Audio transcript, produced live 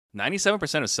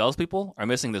97% of salespeople are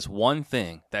missing this one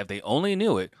thing that if they only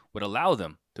knew it would allow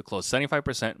them to close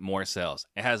 75% more sales.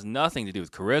 It has nothing to do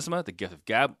with charisma, the gift of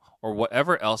gab, or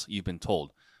whatever else you've been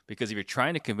told. Because if you're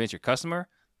trying to convince your customer,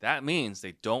 that means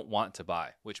they don't want to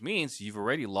buy, which means you've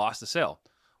already lost the sale.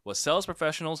 What sales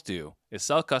professionals do is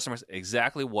sell customers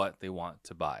exactly what they want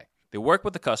to buy. They work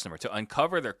with the customer to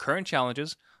uncover their current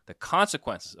challenges, the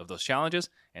consequences of those challenges,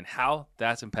 and how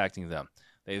that's impacting them.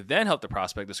 They then help the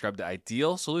prospect describe the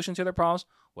ideal solution to their problems,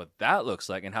 what that looks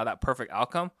like, and how that perfect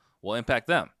outcome will impact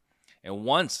them. And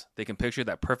once they can picture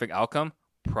that perfect outcome,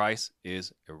 price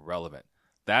is irrelevant.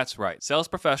 That's right. Sales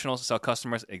professionals sell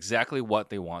customers exactly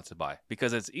what they want to buy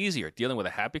because it's easier dealing with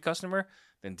a happy customer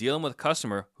than dealing with a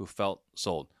customer who felt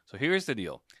sold. So here's the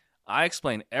deal. I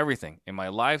explain everything in my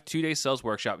live 2-day sales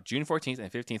workshop, June 14th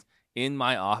and 15th in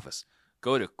my office.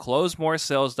 Go to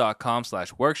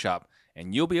closemoresales.com/workshop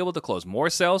and you'll be able to close more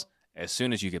sales as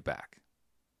soon as you get back.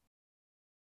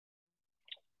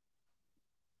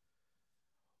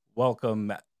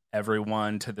 Welcome,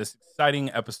 everyone, to this exciting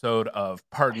episode of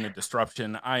Pardon the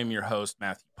Disruption. I am your host,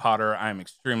 Matthew Potter. I'm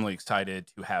extremely excited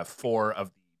to have 4 of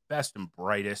the best and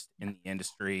brightest in the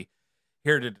industry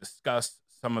here to discuss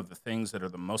some of the things that are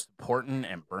the most important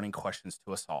and burning questions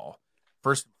to us all.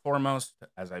 First and foremost,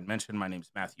 as I mentioned, my name is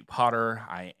Matthew Potter.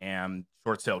 I am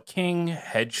Short Sale King,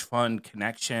 Hedge Fund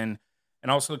Connection,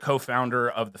 and also the co-founder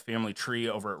of the Family Tree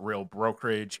over at Real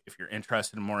Brokerage. If you're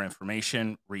interested in more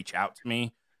information, reach out to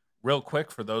me. Real quick,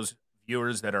 for those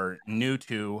viewers that are new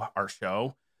to our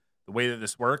show, the way that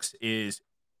this works is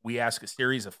we ask a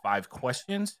series of 5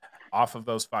 questions. Off of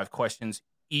those 5 questions,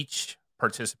 each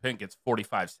participant gets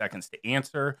 45 seconds to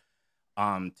answer.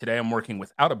 Today I'm working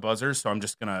without a buzzer, so I'm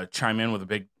just going to chime in with a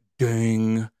big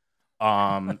ding,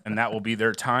 and that will be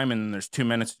their time, and then there's 2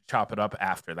 minutes to chop it up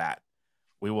after that.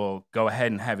 We will go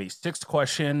ahead and have a 6th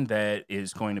question that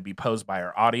is going to be posed by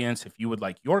our audience. If you would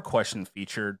like your question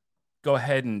featured, go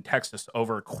ahead and text us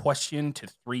over question to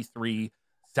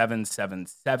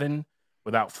 33777.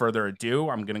 Without further ado,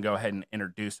 I'm going to go ahead and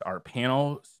introduce our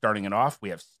panel. Starting it off, we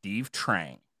have Steve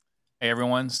Trang. Hey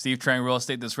everyone, Steve Trang, Real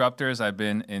Estate Disruptors. I've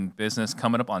been in business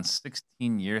coming up on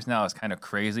 16 years now. It's kind of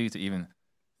crazy to even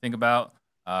think about.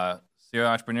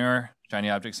 Serial entrepreneur, shiny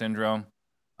object syndrome.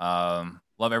 Love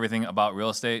everything about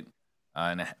real estate,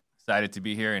 and excited to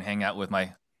be here and hang out with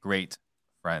my great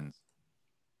friends.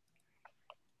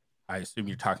 I assume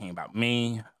you're talking about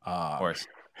me. Of course.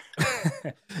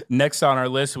 Next on our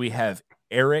list, we have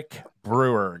Eric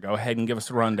Brewer. Go ahead and give us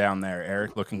a rundown there,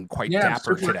 Eric. Looking quite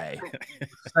dapper today.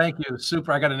 Thank you.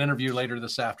 Super. I got an interview later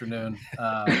this afternoon.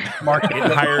 Mark,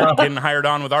 getting hired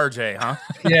on with RJ, huh?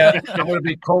 Yeah, I'm going to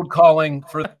be cold calling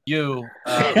for you.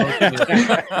 Things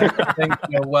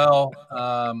go well.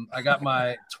 I got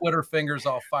my Twitter fingers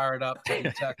all fired up to be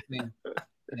texting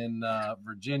in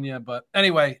Virginia. But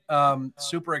anyway,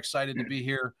 super excited to be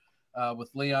here with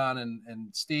Leon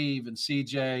and Steve and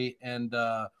CJ, and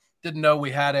didn't know we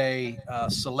had a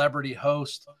celebrity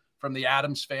host from the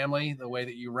Addams Family, the way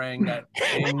that you rang that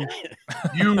ding.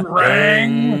 You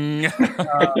rang.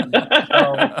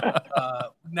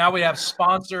 Now we have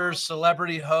sponsors,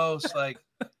 celebrity hosts. Like,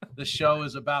 the show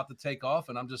is about to take off,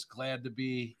 and I'm just glad to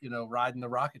be, riding the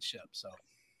rocket ship. So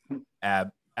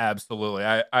absolutely.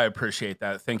 I appreciate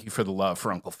that. Thank you for the love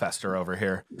for Uncle Fester over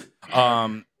here.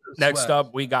 Next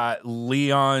up, we got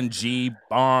Leon G.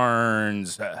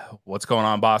 Barnes. What's going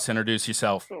on, boss? Introduce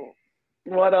yourself.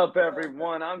 What up,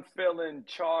 everyone? I'm feeling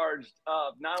charged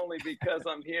up, not only because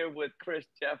I'm here with Chris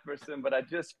Jefferson, but I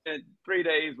just spent 3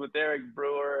 days with Eric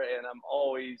Brewer, and I'm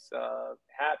always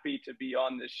happy to be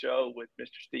on this show with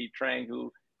Mr. Steve Trang,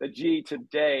 who the G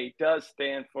today does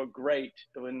stand for great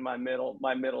in my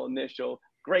middle initial.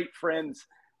 Great friends.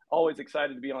 Always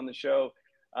excited to be on the show.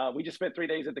 We just spent 3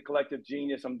 days at the Collective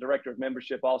Genius. I'm director of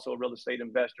membership, also a real estate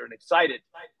investor, and excited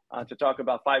to talk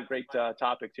about 5 great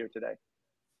topics here today.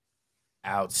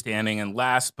 Outstanding. And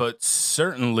last but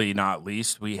certainly not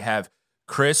least, we have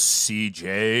Chris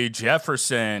C.J.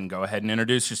 Jefferson. Go ahead and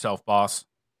introduce yourself, boss.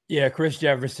 Yeah, Chris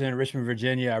Jefferson, Richmond,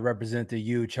 Virginia. I represent the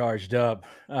U Charged Up.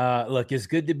 Look, it's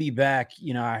good to be back.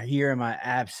 I hear in my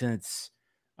absence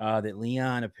that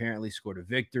Leon apparently scored a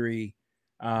victory.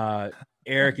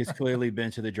 Eric has clearly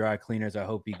been to the dry cleaners. I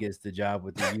hope he gets the job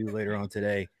with the U later on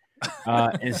today.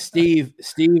 And Steve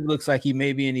looks like he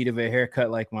may be in need of a haircut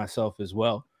like myself as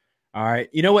well. All right.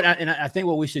 You know what? I think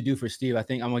what we should do for Steve, I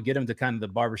think I'm going to get him to kind of the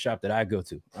barbershop that I go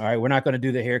to. All right. We're not going to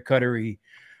do the hair cuttery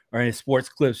or any sports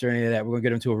clips or any of that. We're going to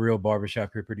get him to a real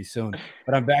barbershop here pretty soon.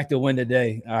 But I'm back to win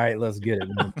today. All right. Let's get it.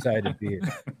 I'm excited to be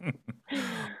here.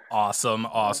 Awesome.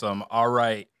 All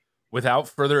right. Without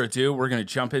further ado, we're going to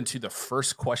jump into the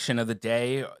first question of the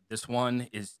day. This one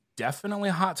is definitely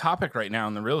a hot topic right now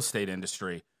in the real estate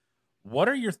industry. What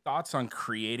are your thoughts on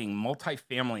creating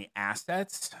multifamily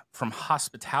assets from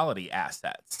hospitality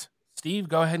assets? Steve,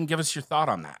 go ahead and give us your thought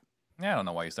on that. Yeah, I don't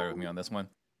know why you started with me on this one.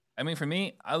 I mean, for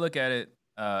me, I look at it,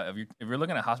 if you're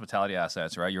looking at hospitality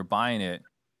assets, right, you're buying it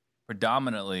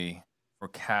predominantly for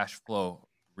cash flow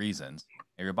reasons.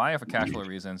 If you're buying it for cash flow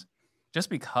reasons, just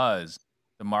because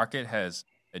the market has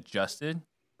adjusted,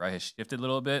 right, has shifted a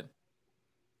little bit,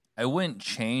 I wouldn't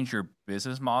change your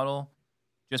business model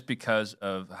just because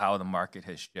of how the market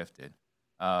has shifted.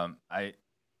 I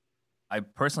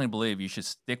personally believe you should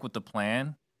stick with the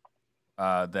plan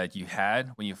that you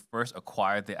had when you first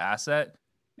acquired the asset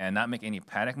and not make any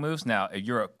panic moves. Now, if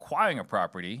you're acquiring a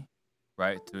property,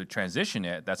 right, to transition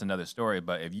it, that's another story.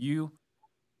 But if you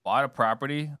bought a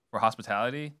property for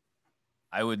hospitality,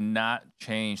 I would not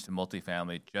change to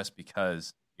multifamily just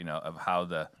because, of how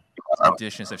the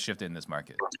conditions have shifted in this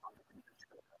market.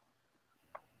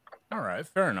 All right,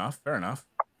 fair enough.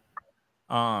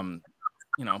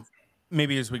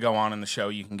 Maybe as we go on in the show,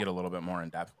 you can get a little bit more in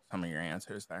depth with some of your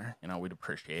answers there. We'd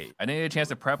appreciate. I didn't get a chance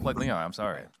to prep like Leon. I'm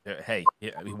sorry. Hey,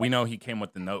 we know he came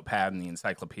with the notepad and the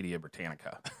Encyclopedia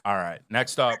Britannica. All right,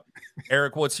 next up,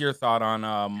 Eric, what's your thought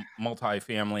on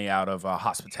multifamily out of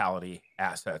hospitality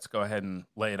assets? Go ahead and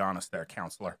lay it on us there,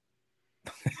 counselor.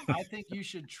 I think you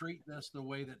should treat this the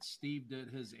way that Steve did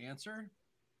his answer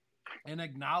and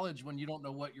acknowledge when you don't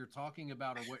know what you're talking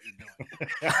about or what you're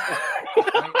doing.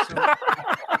 Right? So,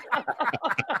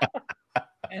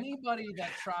 anybody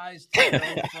that tries to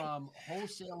go from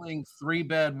wholesaling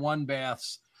 3-bed,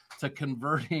 1-baths to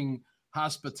converting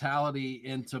hospitality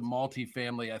into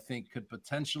multifamily, I think could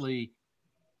potentially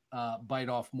bite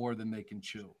off more than they can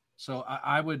chew. So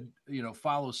I would,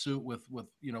 follow suit with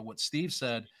what Steve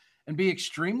said and be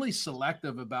extremely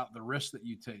selective about the risk that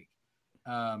you take.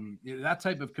 That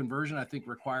type of conversion, I think,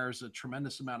 requires a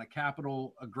tremendous amount of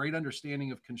capital, a great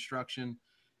understanding of construction.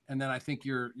 And then I think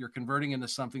you're converting into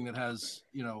something that has,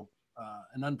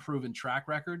 an unproven track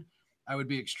record. I would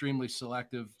be extremely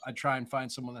selective. I'd try and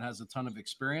find someone that has a ton of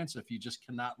experience if you just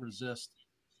cannot resist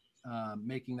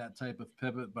making that type of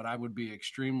pivot. But I would be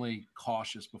extremely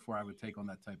cautious before I would take on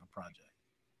that type of project.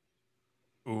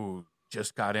 Ooh,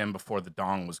 just got in before the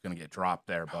dong was going to get dropped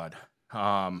there, bud.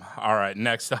 All right,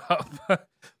 next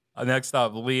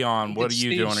up, Leon, what are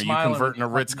you doing? Are you converting a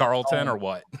Ritz-Carlton or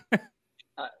what?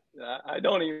 I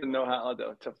don't even know how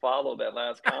to follow that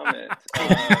last comment.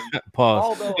 Pause.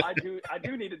 Although I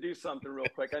do need to do something real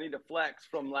quick. I need to flex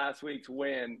from last week's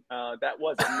win. That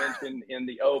wasn't mentioned in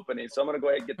the opening, so I'm going to go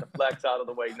ahead and get the flex out of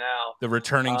the way now. The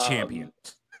returning champion.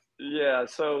 Yeah.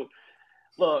 So,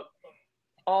 look,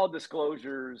 all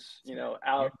disclosures,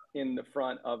 out in the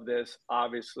front of this,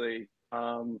 obviously.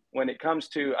 When it comes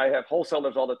to, I have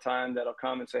wholesalers all the time that'll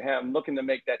come and say, hey, I'm looking to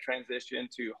make that transition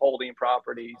to holding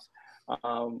properties.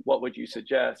 What would you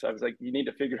suggest? I was like, you need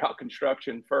to figure out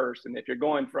construction first. And if you're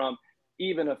going from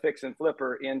even a fix and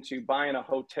flipper into buying a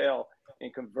hotel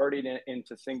and converting it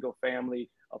into single family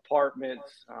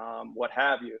apartments, what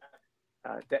have you,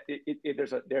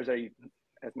 there's a,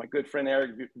 as my good friend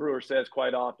Eric Brewer says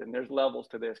quite often, there's levels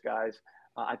to this, guys.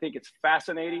 I think it's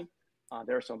fascinating.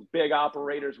 There are some big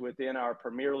operators within our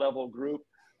premier level group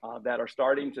that are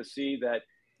starting to see that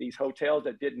these hotels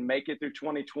that didn't make it through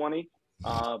 2020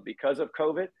 because of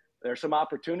COVID, there's some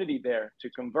opportunity there to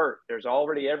convert. There's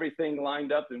already everything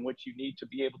lined up in which you need to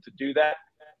be able to do that.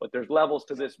 But there's levels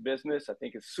to this business. I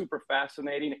think it's super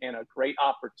fascinating and a great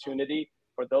opportunity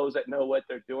for those that know what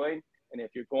they're doing. And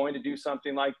if you're going to do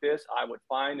something like this, I would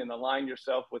find and align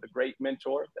yourself with a great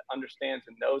mentor that understands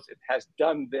and knows it has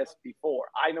done this before.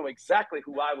 I know exactly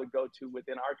who I would go to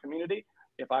within our community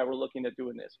if I were looking at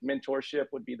doing this. Mentorship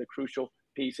would be the crucial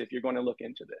piece if you're going to look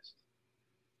into this.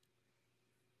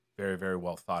 Very, very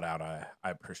well thought out. I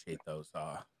appreciate those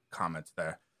comments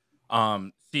there.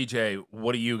 CJ,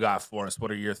 what do you got for us?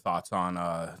 What are your thoughts on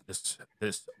this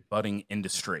budding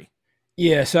industry?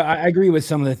 Yeah, so I agree with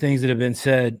some of the things that have been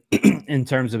said in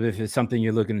terms of if it's something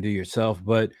you're looking to do yourself,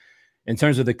 but in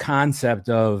terms of the concept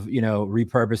of,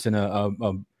 repurposing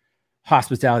a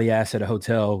hospitality asset, a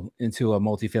hotel into a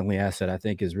multifamily asset, I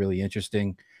think is really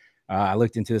interesting. I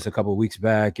looked into this a couple of weeks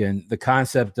back, and the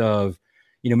concept of,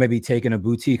 maybe taking a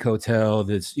boutique hotel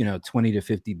that's, 20 to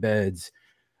 50 beds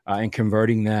and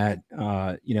converting that,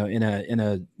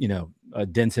 in a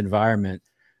dense environment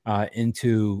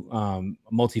into a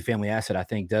multifamily asset, I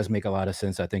think does make a lot of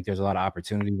sense. I think there's a lot of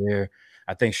opportunity there.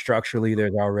 I think structurally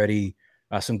there's already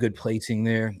some good placing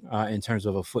there in terms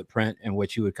of a footprint and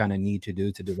what you would kind of need to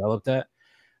do to develop that.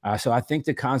 So I think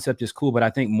the concept is cool, but I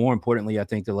think more importantly, I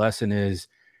think the lesson is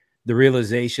the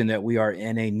realization that we are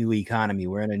in a new economy.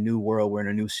 We're in a new world. We're in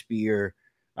a new sphere.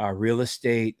 Real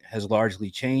estate has largely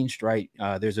changed, right?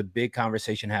 There's a big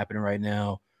conversation happening right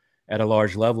now at a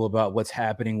large level about what's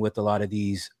happening with a lot of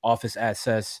these office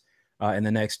assets in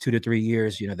the next 2 to 3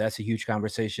 years. That's a huge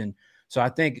conversation. So I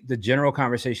think the general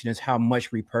conversation is how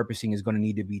much repurposing is going to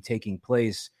need to be taking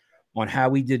place on how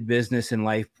we did business in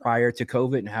life prior to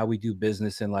COVID and how we do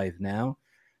business in life now,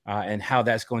 and how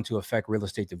that's going to affect real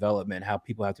estate development, how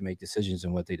people have to make decisions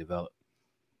in what they develop.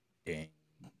 Dang.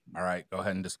 All right, go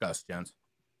ahead and discuss, gents.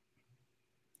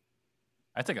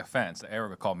 I take offense that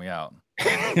Eric would call me out.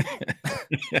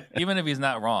 Even if he's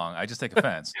not wrong, I just take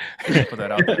offense. Put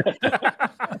that out there.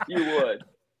 You would.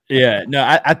 Yeah, no,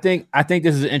 I think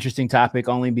this is an interesting topic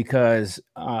only because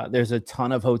there's a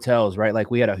ton of hotels, right?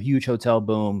 Like we had a huge hotel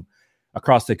boom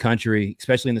across the country,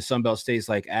 especially in the Sunbelt states,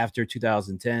 like after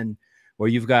 2010, where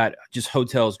you've got just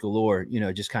hotels galore,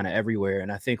 just kind of everywhere.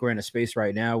 And I think we're in a space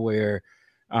right now where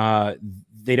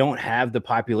they don't have the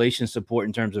population support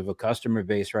in terms of a customer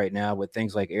base right now with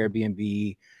things like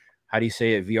Airbnb. How do you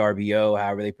say it? VRBO,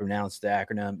 however they pronounce the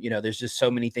acronym. There's just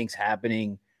so many things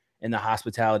happening in the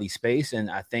hospitality space. And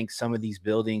I think some of these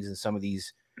buildings and some of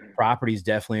these properties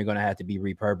definitely are going to have to be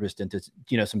repurposed into,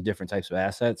 some different types of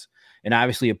assets. And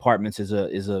obviously apartments is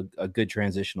a good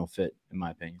transitional fit, in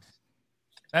my opinion.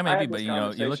 That may be, but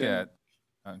you look at,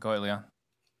 go ahead, Leon.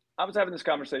 I was having this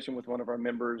conversation with one of our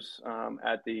members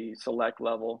at the select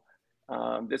level.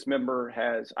 This member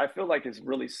I feel like has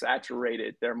really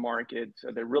saturated their market.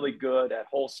 So they're really good at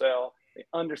wholesale. They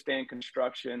understand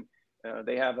construction.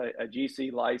 They have a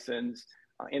GC license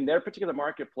in their particular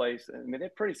marketplace. I mean,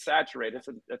 they're pretty saturated. It's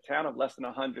a town of less than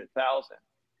 100,000.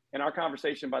 And our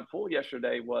conversation by the pool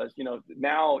yesterday was,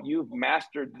 now you've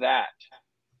mastered that.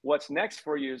 What's next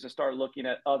for you is to start looking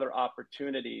at other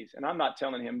opportunities. And I'm not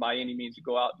telling him by any means to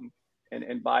go out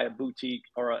and buy a boutique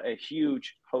or a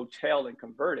huge hotel and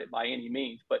convert it by any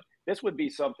means. But this would be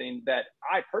something that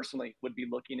I personally would be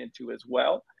looking into as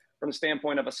well from the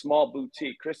standpoint of a small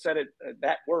boutique. Chris said it,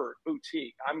 that word,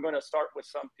 boutique. I'm going to start with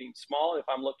something small if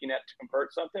I'm looking at to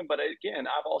convert something. But again,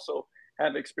 I've also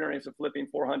have experience of flipping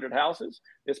 400 houses.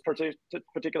 This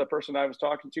particular person I was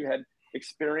talking to had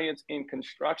experience in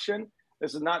construction.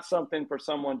 This is not something for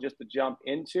someone just to jump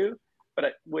into,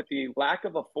 but with the lack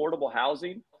of affordable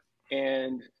housing,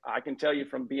 and I can tell you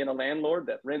from being a landlord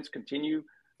that rents continue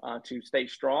to stay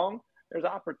strong, there's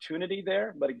opportunity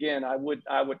there. But again, I would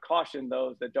caution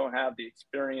those that don't have the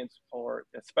experience, or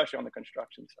especially on the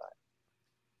construction side.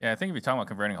 Yeah, I think if you're talking about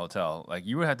converting a hotel, like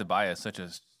you would have to buy at such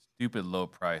a stupid low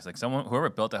price. Like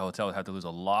whoever built that hotel would have to lose a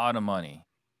lot of money,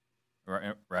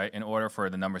 right, in order for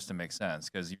the numbers to make sense.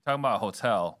 Because you're talking about a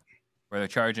hotel where they're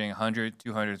charging $100,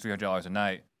 $200, $300 a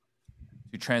night,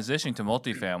 to transition to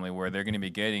multifamily where they're going to be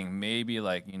getting maybe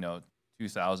like, $2,000,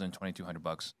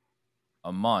 $2,200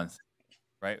 a month,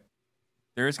 right?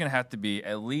 There's going to have to be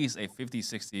at least a 50,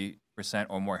 60%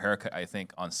 or more haircut, I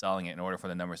think, on selling it in order for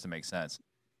the numbers to make sense.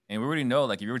 And we already know,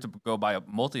 like, if you were to go buy a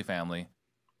multifamily,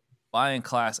 buying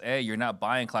Class A, you're not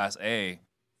buying Class A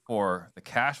for the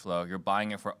cash flow. You're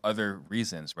buying it for other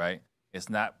reasons, right?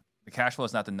 The cash flow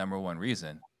is not the number one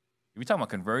reason. If you're talking about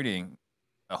converting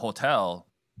a hotel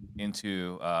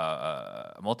into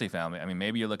a multifamily, I mean,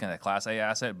 maybe you're looking at a Class A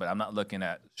asset, but I'm not looking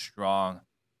at strong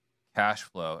cash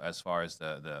flow as far as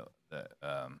I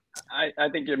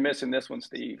think you're missing this one,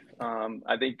 Steve.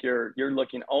 I think you're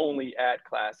looking only at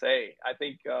Class A. I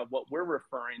think what we're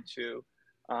referring to,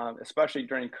 especially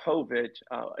during COVID,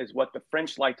 is what the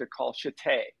French like to call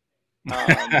château.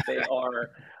 They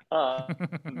are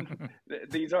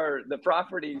these are the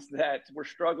properties that were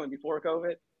struggling before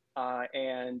COVID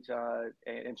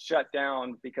and shut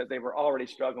down because they were already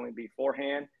struggling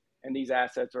beforehand. And these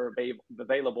assets are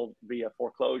available via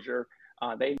foreclosure.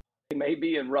 They may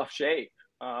be in rough shape,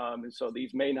 and so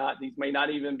these may not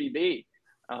even be B.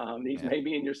 These may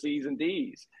be in your C's and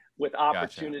D's with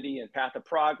opportunity and path of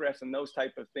progress and those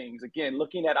type of things. Again,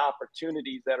 looking at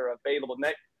opportunities that are available,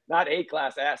 not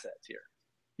A-class assets here.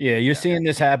 Yeah, you're seeing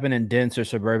this happen in dense or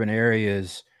suburban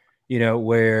areas,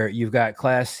 where you've got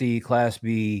Class C, Class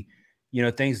B,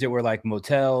 things that were like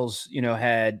motels,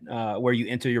 had where you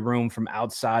enter your room from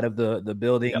outside of the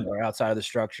building or outside of the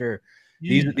structure.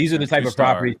 These are the type of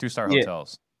properties. 2-star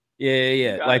hotels.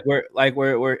 Yeah. Like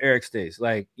where Eric stays.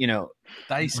 Like,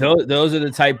 those are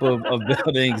the type of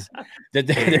buildings that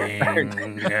they're starting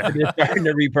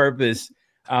to repurpose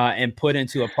and put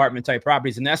into apartment type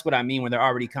properties. And that's what I mean when they're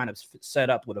already kind of set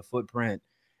up with a footprint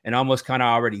and almost kind of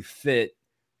already fit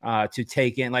to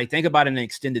take in. Like, think about an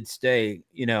extended stay,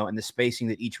 and the spacing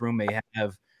that each room may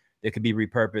have that could be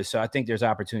repurposed. So I think there's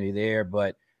opportunity there,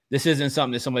 but this isn't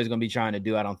something that somebody's going to be trying to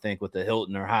do, I don't think, with the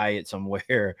Hilton or Hyatt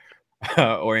somewhere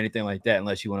or anything like that,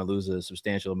 unless you want to lose a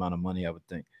substantial amount of money, I would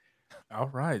think. All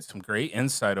right. Some great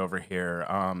insight over here.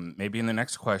 Maybe in the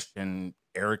next question,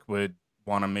 Eric would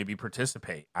want to maybe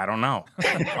participate. I don't know.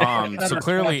 So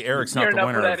clearly Eric's not the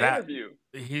winner of that interview.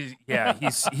 He's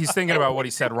thinking about what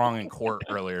he said wrong in court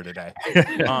earlier today.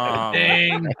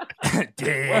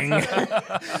 Ding.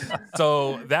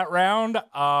 So that round,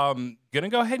 gonna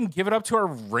go ahead and give it up to our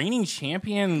reigning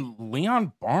champion,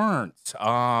 Leon Barnes.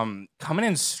 Coming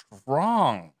in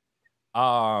strong.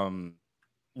 Love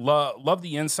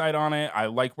the insight on it. I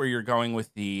like where you're going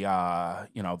with the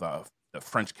the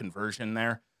French conversion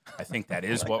there. I think that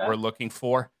is what we're looking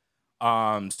for.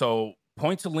 So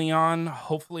point to Leon.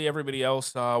 Hopefully everybody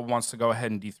else wants to go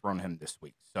ahead and dethrone him this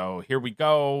week. So here we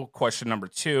go. Question number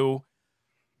 2.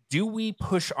 Do we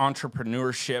push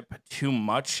entrepreneurship too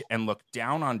much and look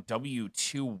down on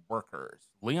W-2 workers?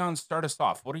 Leon, start us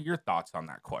off. What are your thoughts on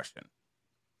that question?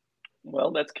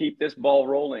 Well, let's keep this ball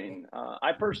rolling.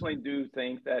 I personally do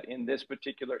think that in this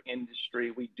particular industry,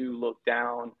 we do look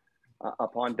down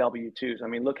upon W-2s. I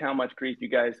mean, look how much grief you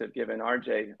guys have given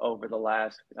RJ over the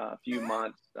last few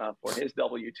months for his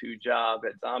W-2 job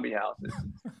at Zombie Houses.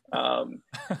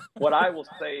 What I will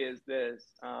say is this.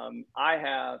 I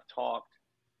have talked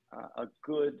a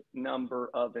good number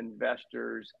of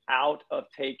investors out of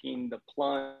taking the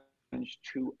plunge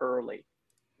too early.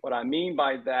 What I mean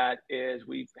by that is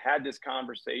we've had this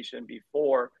conversation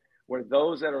before where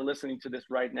those that are listening to this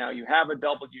right now, you have a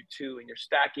W-2 and you're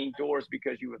stacking doors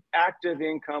because you have active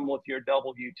income with your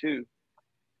W-2.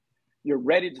 You're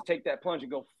ready to take that plunge and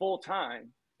go full time.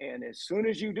 And as soon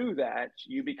as you do that,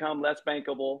 you become less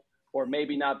bankable or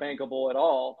maybe not bankable at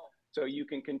all. So you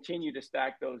can continue to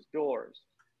stack those doors.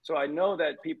 So I know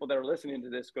that people that are listening to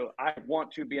this go, I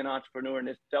want to be an entrepreneur and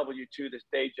this W-2, this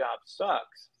day job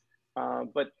sucks.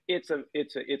 But it's a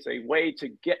way to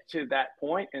get to that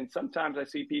point. And sometimes I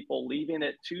see people leaving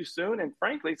it too soon. And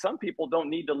frankly, some people don't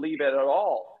need to leave it at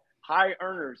all. High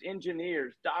earners,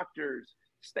 engineers, doctors,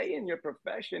 stay in your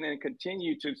profession and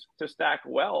continue to stack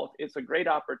wealth. It's a great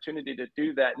opportunity to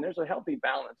do that. And there's a healthy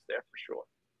balance there for sure.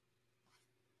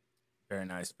 Very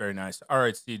nice. Very nice. All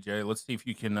right, CJ, let's see if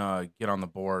you can get on the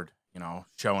board,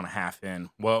 show and a half in.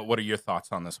 What are your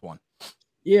thoughts on this one?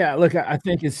 Yeah, look, I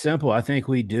think it's simple. I think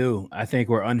we do. I think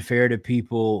we're unfair to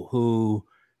people who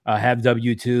have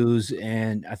W-2s.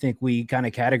 And I think we kind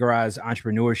of categorize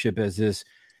entrepreneurship as this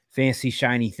fancy,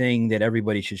 shiny thing that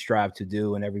everybody should strive to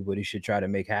do and everybody should try to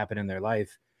make happen in their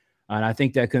life. And I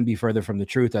think that couldn't be further from the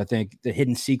truth. I think the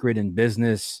hidden secret in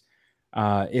business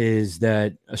is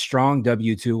that a strong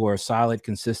W-2 or a solid,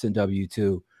 consistent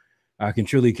W-2 can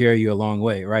truly carry you a long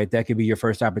way, right? That could be your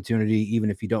first opportunity,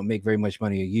 even if you don't make very much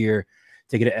money a year,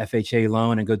 to get an FHA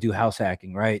loan and go do house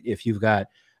hacking, right? If you've got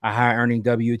a high earning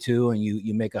W-2 and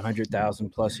you make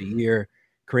 $100,000 plus a year,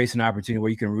 creates an opportunity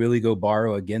where you can really go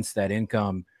borrow against that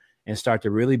income and start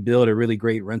to really build a really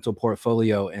great rental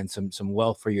portfolio and some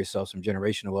wealth for yourself, some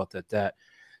generational wealth at that.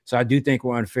 So I do think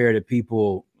we're unfair to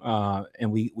people,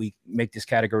 and we make this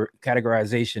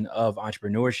categorization of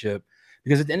entrepreneurship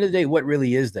because at the end of the day, what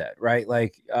really is that, right?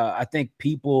 Like I think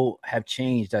people have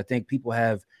changed. I think people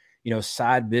have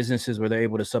side businesses where they're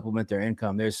able to supplement their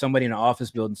income. There's somebody in an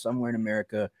office building somewhere in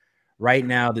America right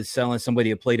now that's selling somebody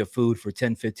a plate of food for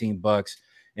 $10-15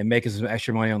 and making some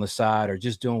extra money on the side or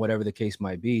just doing whatever the case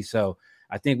might be. So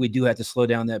I think we do have to slow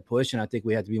down that push. And I think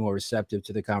we have to be more receptive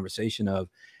to the conversation of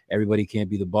everybody can't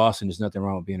be the boss and there's nothing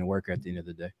wrong with being a worker at the end of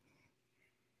the day.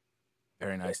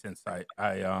 Very nice insight.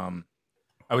 I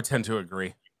would tend to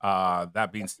agree.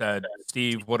 That being said,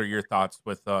 Steve, what are your thoughts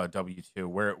with W-2?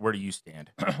 Where do you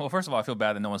stand? Well, first of all, I feel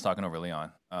bad that no one's talking over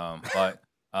Leon. But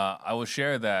I will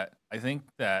share that I think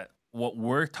that what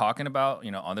we're talking about,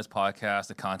 on this podcast,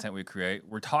 the content we create,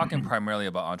 we're talking primarily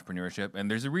about entrepreneurship. And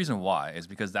there's a reason why. Is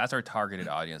because that's our targeted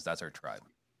audience. That's our tribe,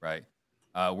 right?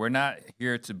 We're not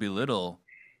here to belittle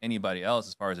anybody else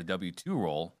as far as a W-2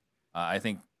 role. I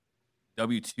think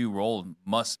W-2 role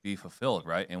must be fulfilled,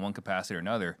 right, in one capacity or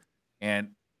another.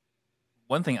 And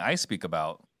one thing I speak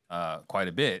about quite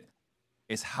a bit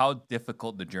is how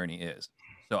difficult the journey is.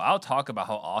 So I'll talk about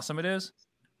how awesome it is,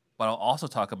 but I'll also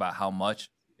talk about how much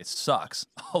it sucks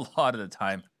a lot of the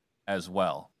time as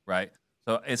well, right?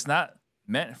 So it's not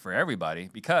meant for everybody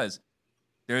because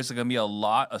there's going to be a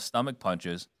lot of stomach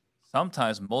punches,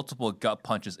 sometimes multiple gut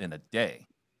punches in a day,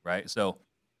 right? So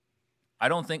I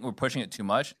don't think we're pushing it too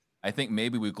much. I think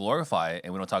maybe we glorify it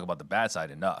and we don't talk about the bad side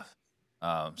enough.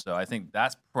 So I think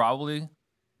that's probably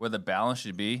where the balance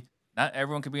should be. Not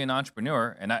everyone can be an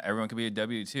entrepreneur and not everyone can be a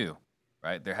W-2.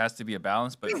 right? There has to be a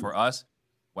balance. But for us,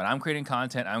 when I'm creating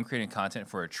content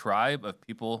for a tribe of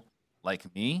people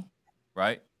like me,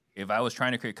 right? If I was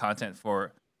trying to create content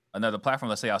for another platform,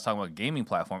 let's say I was talking about a gaming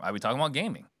platform, I'd be talking about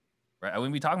gaming, right? I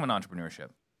wouldn't be talking about entrepreneurship.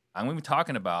 I'm going to be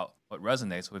talking about what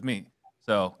resonates with me.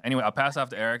 So anyway, I'll pass off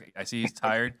to Eric. I see he's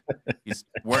tired. He's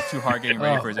worked too hard getting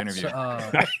ready for his interview.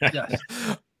 Yes.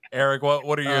 Eric,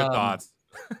 what are your thoughts?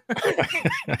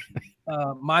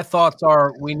 My thoughts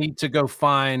are we need to go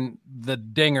find the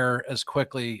dinger as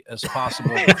quickly as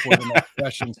possible before the next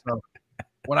question. So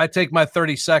when I take my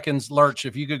 30 seconds, Lurch,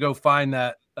 if you could go find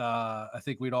that, I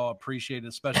think we'd all appreciate it,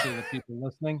 especially the people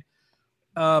listening.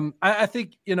 I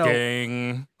think,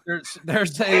 Gang.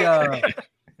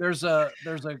 there's a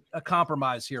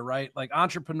compromise here, right? Like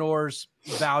entrepreneurs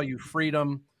value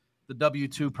freedom. The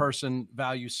W-2 person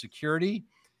values security.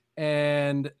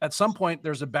 And at some point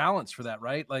there's a balance for that,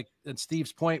 right? Like at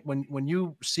Steve's point, when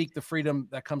you seek the freedom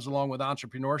that comes along with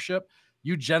entrepreneurship,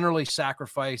 you generally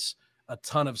sacrifice a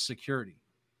ton of security,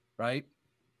 right?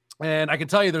 And I can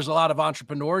tell you there's a lot of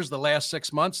entrepreneurs the last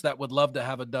 6 months that would love to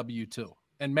have a W-2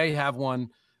 and may have one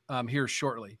here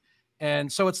shortly.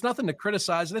 And so it's nothing to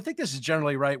criticize. And I think this is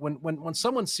generally right. When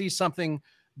someone sees something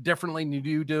differently than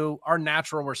you do, our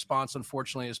natural response,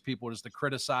 unfortunately, as people is to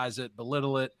criticize it,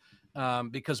 belittle it,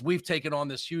 because we've taken on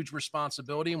this huge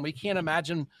responsibility and we can't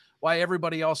imagine why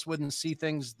everybody else wouldn't see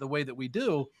things the way that we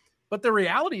do. But the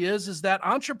reality is that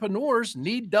entrepreneurs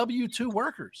need W-2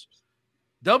 workers.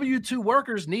 W-2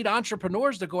 workers need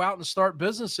entrepreneurs to go out and start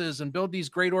businesses and build these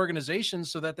great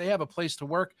organizations so that they have a place to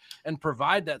work and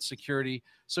provide that security.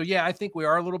 So, yeah, I think we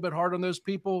are a little bit hard on those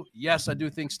people. Yes, I do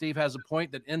think Steve has a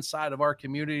point that inside of our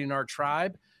community and our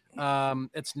tribe,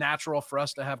 it's natural for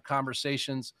us to have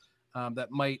conversations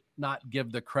that might not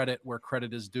give the credit where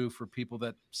credit is due for people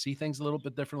that see things a little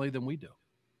bit differently than we do.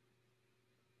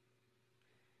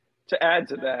 To add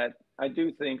to that, I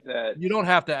do think that you don't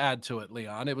have to add to it,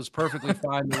 Leon. It was perfectly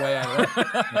fine the way I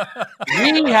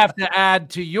read. We have to add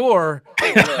to your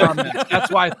comments. That's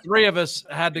why 3 of us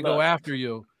had to go after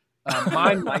you.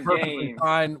 Mine was perfectly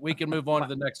fine. We can move on to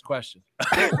the next question.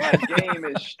 My game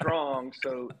is strong,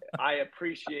 so I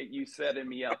appreciate you setting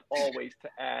me up always to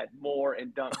add more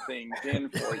and dump things in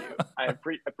for you. I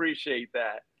appreciate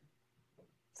that.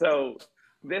 So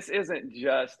this isn't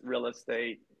just real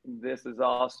estate. This is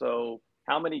also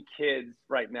how many kids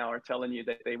right now are telling you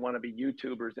that they want to be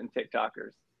YouTubers and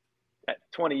TikTokers.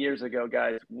 20 years ago,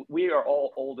 guys, we are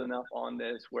all old enough on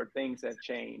this where things have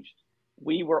changed.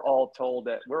 We were all told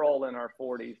that we're all in our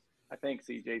 40s. I think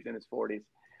CJ's in his 40s.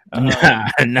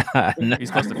 Nah. He's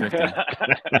close to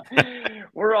 50.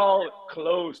 We're all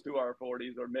close to our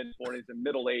 40s or mid 40s and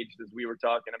middle aged, as we were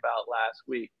talking about last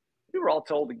week. We were all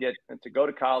told to go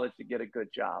to college to get a good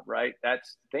job, right?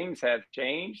 Things have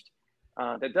changed.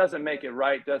 That doesn't make it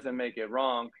right, doesn't make it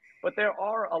wrong, but there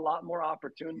are a lot more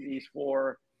opportunities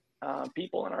for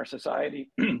people in our society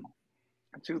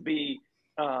to be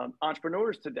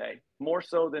entrepreneurs today, more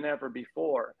so than ever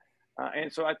before.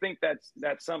 And so I think that's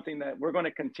something that we're going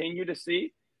to continue to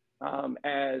see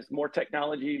as more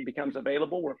technology becomes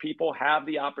available, where people have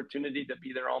the opportunity to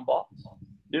be their own boss.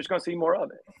 You're just going to see more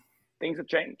of it. Things have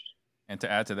changed. And to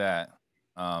add to that,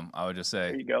 I would just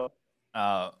say, there you go.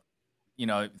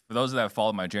 For those that have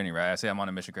followed my journey, right? I say I'm on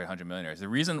a mission to create 100 millionaires.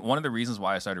 One of the reasons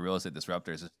why I started Real Estate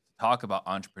Disruptors is to talk about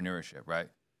entrepreneurship, right?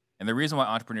 And the reason why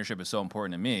entrepreneurship is so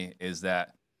important to me is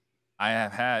that I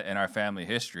have had in our family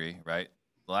history, right?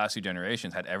 The last few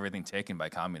generations had everything taken by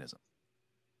communism,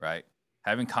 right?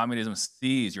 Having communism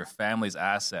seize your family's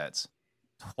assets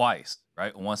twice,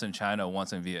 right? Once in China,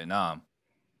 once in Vietnam.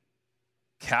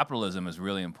 Capitalism is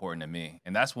really important to me.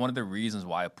 And that's one of the reasons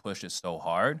why I push it so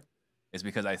hard, is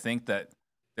because I think that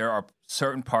there are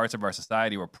certain parts of our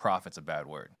society where profit's a bad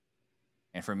word.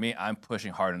 And for me, I'm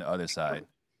pushing hard on the other side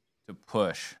to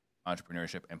push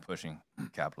entrepreneurship and pushing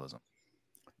capitalism.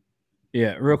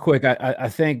 Yeah, real quick, I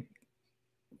think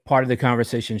part of the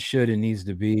conversation should and needs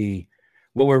to be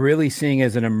what we're really seeing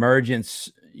as an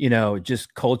emergence,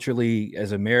 just culturally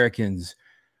as Americans,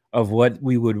 of what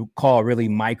we would call really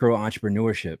micro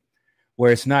entrepreneurship,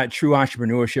 where it's not true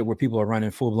entrepreneurship where people are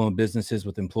running full-blown businesses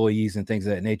with employees and things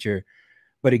of that nature.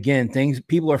 But again,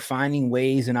 people are finding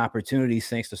ways and opportunities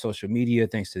thanks to social media,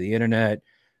 thanks to the internet,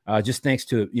 just thanks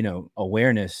to,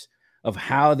 awareness of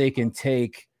how they can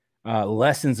take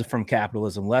lessons from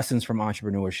capitalism, lessons from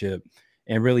entrepreneurship,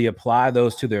 and really apply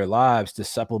those to their lives to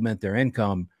supplement their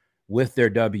income with their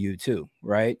W-2,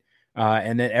 right?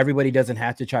 And that everybody doesn't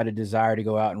have to try to desire to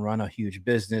go out and run a huge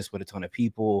business with a ton of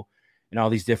people and all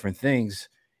these different things.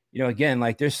 Again,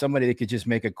 like there's somebody that could just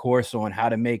make a course on how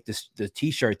to make the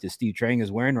t-shirt that Steve Trang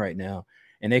is wearing right now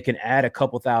and they can add a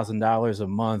couple $1,000s a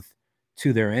month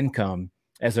to their income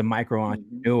as a micro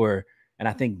entrepreneur. And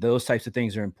I think those types of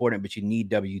things are important, but you need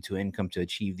W-2 income to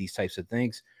achieve these types of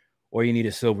things, or you need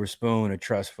a silver spoon, a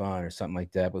trust fund, or something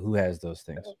like that. But who has those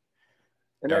things?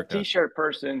 And that t-shirt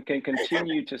person can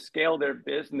continue to scale their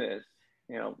business,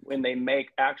 you know, when they make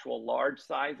actual large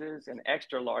sizes and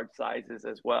extra large sizes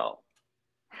as well.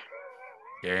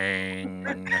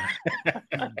 Dang.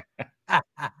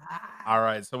 All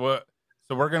right, so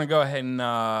we're gonna go ahead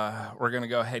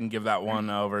and give that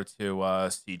one over to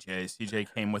CJ.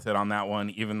 CJ came with it on that one,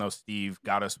 even though Steve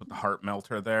got us with the heart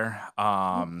melter there.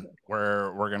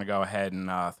 We're gonna go ahead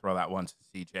and throw that one to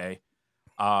CJ.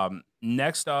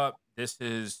 Next up, this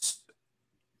is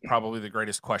probably the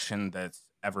greatest question that's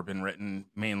ever been written,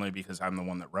 mainly because I'm the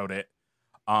one that wrote it.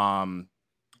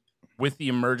 With the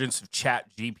emergence of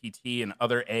ChatGPT and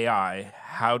other AI,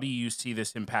 how do you see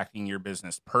this impacting your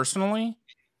business personally,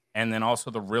 and then also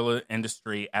the real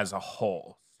industry as a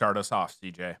whole? Start us off,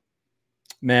 CJ.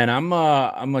 Man, I'm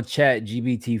a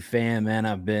ChatGPT fan, man.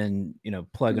 I've been,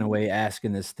 plugging away,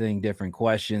 asking this thing different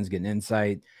questions, getting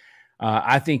insight.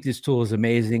 I think this tool is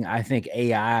amazing. I think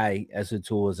AI as a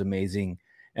tool is amazing.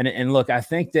 And look, I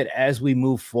think that as we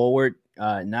move forward,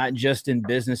 not just in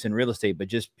business and real estate, but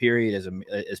just period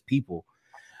as people,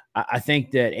 I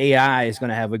think that AI is going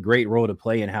to have a great role to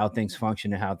play in how things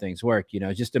function and how things work.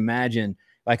 Just imagine,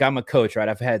 like, I'm a coach, right?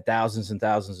 I've had thousands and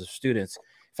thousands of students.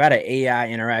 If I had an AI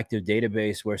interactive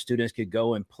database where students could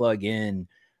go and plug in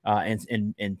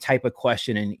and type a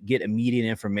question and get immediate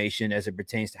information as it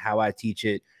pertains to how I teach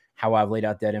it, how I've laid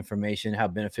out that information, how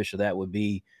beneficial that would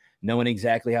be, knowing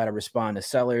exactly how to respond to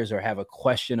sellers or have a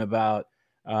question about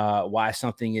why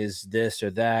something is this or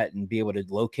that, and be able to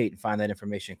locate and find that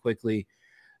information quickly.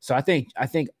 So I think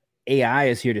AI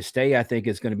is here to stay. I think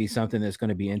it's going to be something that's going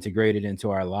to be integrated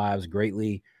into our lives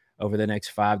greatly over the next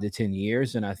 5 to 10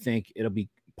 years. And I think it'll be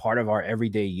part of our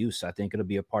everyday use. I think it'll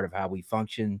be a part of how we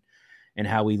function and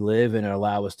how we live, and it'll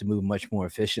allow us to move much more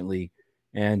efficiently.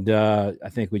 And I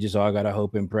think we just all got to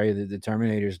hope and pray that the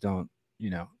Terminators don't,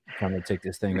 come and take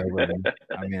this thing over.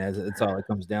 I mean, that's all it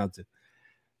comes down to.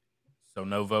 So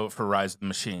no vote for Rise of the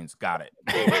Machines. Got it.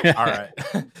 All right.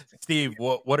 Steve,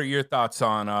 what are your thoughts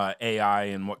on AI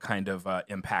and what kind of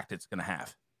impact it's going to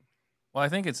have? Well, I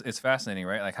think it's fascinating,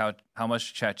 right? Like how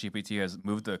much ChatGPT has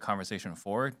moved the conversation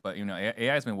forward. But,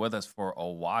 AI has been with us for a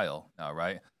while now,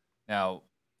 right? Now,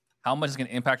 how much is going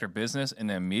to impact our business in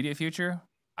the immediate future?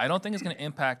 I don't think it's going to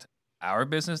impact our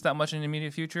business that much in the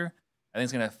immediate future. I think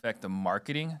it's going to affect the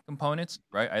marketing components,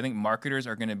 right? I think marketers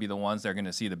are going to be the ones that are going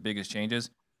to see the biggest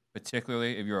changes,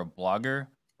 particularly if you're a blogger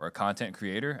or a content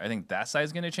creator. I think that side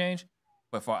is going to change.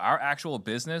 But for our actual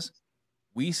business,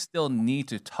 we still need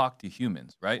to talk to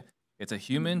humans, right? It's a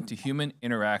human-to-human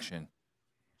interaction.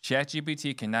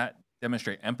 ChatGPT cannot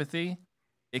demonstrate empathy.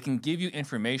 It can give you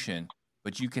information,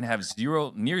 but you can have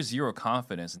near zero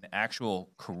confidence in the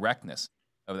actual correctness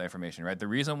of the information, right? The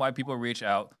reason why people reach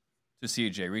out to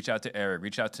CJ, reach out to Eric,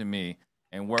 reach out to me,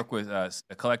 and work with a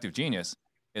collective genius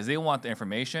is they want the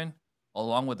information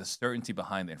along with the certainty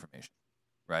behind the information,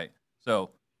 right? So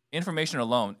information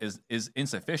alone is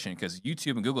insufficient because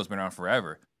YouTube and Google has been around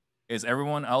forever. Is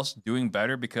everyone else doing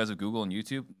better because of Google and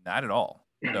YouTube? Not at all.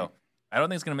 So I don't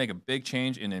think it's going to make a big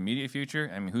change in the immediate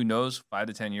future. I mean, who knows, 5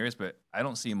 to 10 years, but I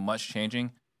don't see much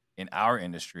changing in our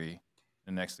industry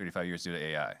in the next 35 years due to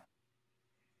AI.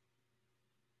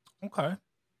 Okay.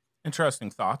 Interesting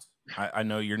thoughts. I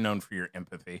know you're known for your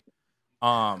empathy.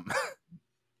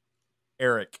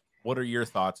 Eric, what are your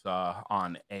thoughts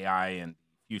on AI and the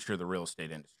future of the real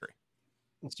estate industry?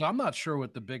 So I'm not sure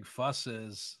what the big fuss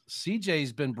is.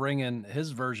 CJ's been bringing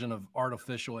his version of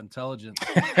artificial intelligence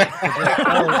for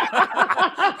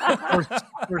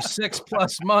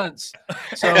 6+ months.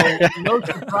 So no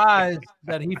surprise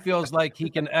that he feels like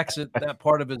he can exit that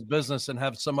part of his business and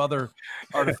have some other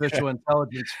artificial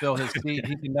intelligence fill his seat.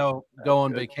 He can now go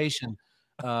on vacation,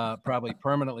 probably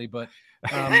permanently. But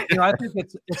I think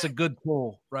it's a good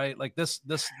tool, right? Like this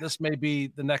may be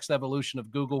the next evolution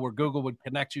of Google, where Google would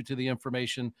connect you to the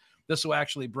information. This will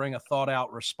actually bring a thought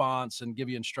out response and give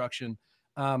you instruction.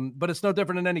 But it's no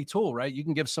different than any tool, right? You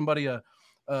can give somebody a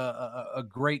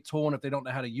great tool, and if they don't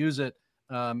know how to use it,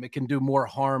 it can do more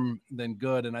harm than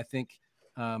good. And I think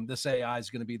this AI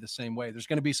is going to be the same way. There's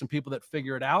going to be some people that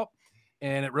figure it out,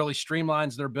 and it really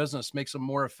streamlines their business, makes them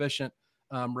more efficient.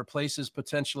 Replaces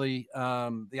potentially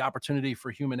the opportunity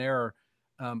for human error.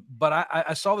 But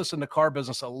I saw this in the car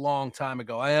business a long time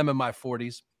ago. I am in my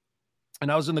 40s, and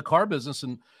I was in the car business,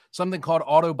 and something called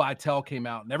Auto Buy Tell came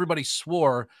out, and everybody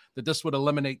swore that this would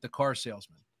eliminate the car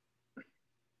salesman.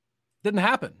 Didn't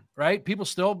happen, right? People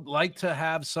still like to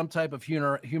have some type of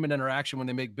human interaction when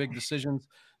they make big decisions.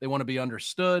 They want to be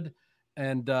understood.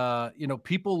 And,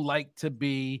 people like to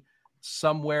be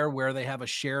somewhere where they have a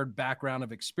shared background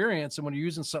of experience. And when you're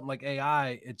using something like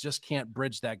AI, it just can't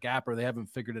bridge that gap, or they haven't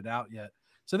figured it out yet.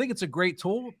 So I think it's a great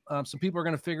tool. Some people are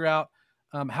going to figure out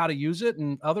how to use it,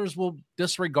 and others will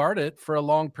disregard it for a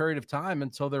long period of time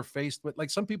until they're faced with, like,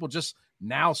 some people just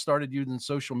now started using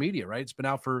social media, right? It's been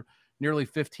out for nearly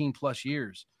 15 plus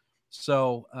years.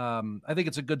 So I think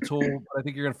it's a good tool, but I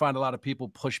think you're going to find a lot of people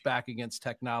push back against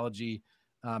technology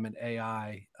and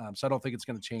AI. So I don't think it's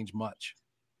going to change much.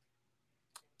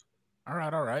 All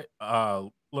right.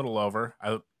 Little over.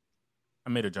 I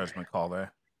made a judgment call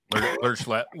there. Lurch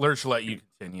let you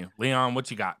continue. Leon, what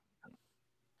you got?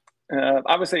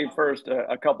 I would say first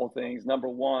a couple things. Number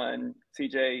one,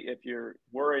 CJ, if you're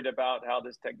worried about how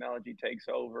this technology takes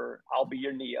over, I'll be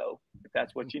your Neo if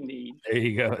that's what you need. There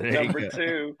you go.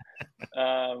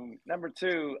 Number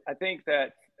two, I think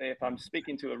that if I'm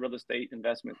speaking to a real estate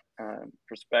investment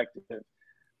perspective,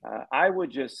 I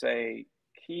would just say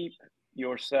keep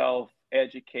yourself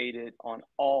educated on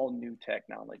all new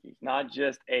technologies, not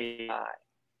just AI.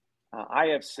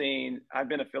 I've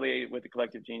been affiliated with the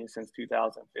Collective Genius since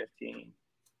 2015,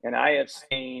 and I have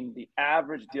seen the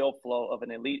average deal flow of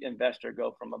an elite investor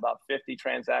go from about 50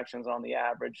 transactions on the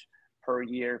average per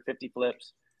year, 50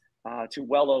 flips, to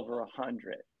well over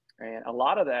 100. And a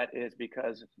lot of that is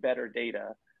because better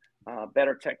data,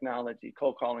 better technology,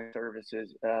 cold calling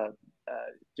services,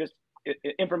 just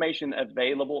information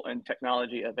available and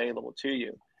technology available to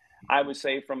you. I would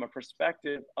say from a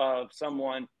perspective of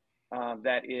someone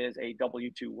that is a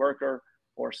W-2 worker,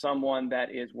 or someone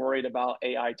that is worried about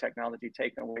AI technology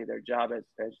taking away their job,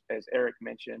 as Eric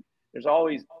mentioned, there's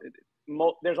always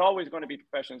going to be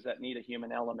professions that need a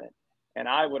human element. And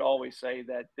I would always say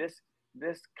that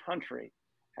this country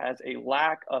has a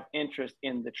lack of interest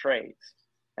in the trades.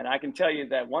 And I can tell you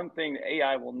that one thing that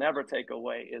AI will never take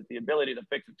away is the ability to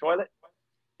fix a toilet,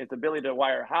 it's the ability to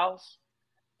wire a house,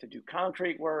 to do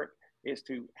concrete work, is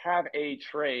to have a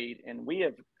trade. And we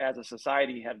have, as a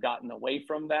society, have gotten away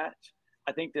from that.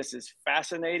 I think this is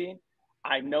fascinating.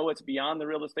 I know it's beyond the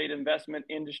real estate investment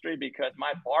industry because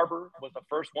my barber was the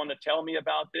first one to tell me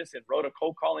about this and wrote a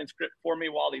cold calling script for me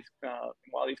while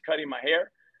he's cutting my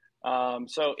hair.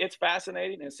 So it's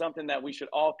fascinating and something that we should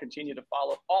all continue to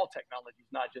follow, all technologies,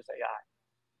 not just AI.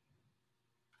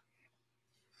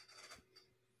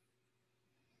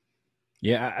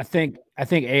 Yeah, I think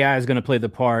AI is going to play the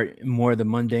part more the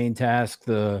mundane task.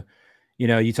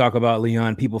 You talk about,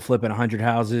 Leon, people flipping 100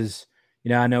 houses.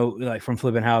 I know, like, from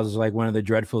flipping houses, like, one of the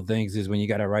dreadful things is when you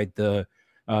got to write the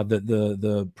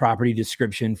property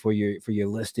description for your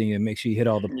listing and make sure you hit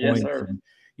all the points. Yes, and,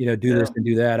 do this and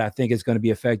do that. I think it's going to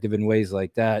be effective in ways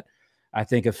like that. I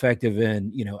think effective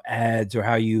in, ads or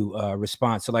how you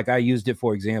respond. So, like, I used it,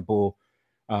 for example,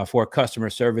 for a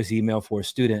customer service email for a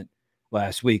student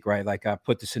last week, right? Like, I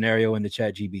put the scenario into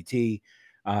ChatGPT.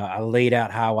 I laid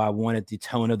out how I wanted the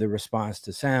tone of the response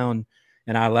to sound,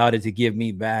 and I allowed it to give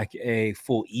me back a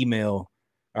full email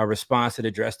response that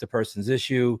addressed the person's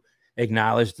issue,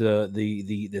 acknowledged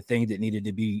the thing that needed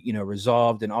to be,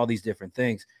 resolved, and all these different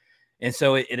things. And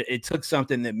so it took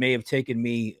something that may have taken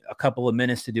me a couple of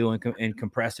minutes to do and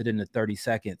compressed it into 30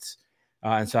 seconds.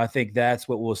 And so I think that's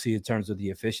what we'll see in terms of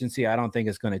the efficiency. I don't think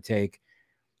it's going to take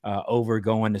over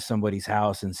going to somebody's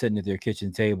house and sitting at their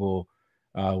kitchen table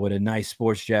with a nice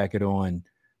sports jacket on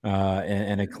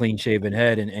and a clean shaven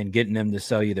head and getting them to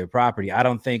sell you their property. I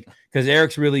don't think, because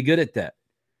Eric's really good at that,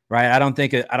 right? I don't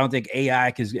think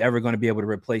AI is ever going to be able to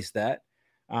replace that.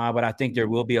 But I think there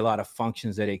will be a lot of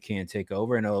functions that it can take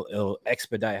over, and it'll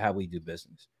expedite how we do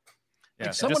business. Yeah,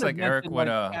 like just like Eric would,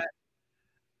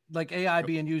 like AI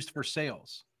being used for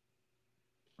sales,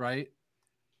 right?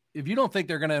 If you don't think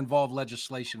they're going to involve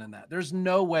legislation in that, there's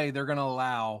no way they're going to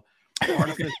allow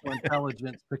artificial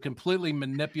intelligence to completely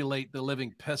manipulate the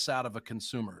living piss out of a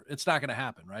consumer. It's not going to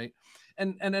happen, right?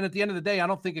 And then at the end of the day, I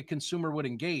don't think a consumer would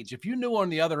engage. If you knew on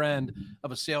the other end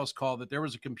of a sales call that there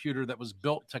was a computer that was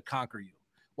built to conquer you,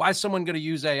 why is someone going to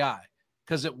use AI?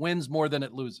 Because it wins more than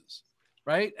it loses,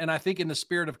 right? And I think in the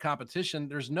spirit of competition,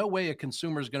 there's no way a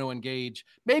consumer is going to engage,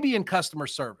 maybe in customer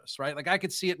service, right? Like, I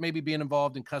could see it maybe being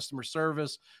involved in customer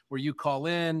service where you call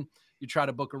in, you try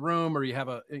to book a room, or you have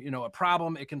a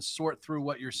problem. It can sort through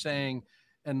what you're saying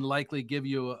and likely give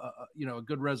you a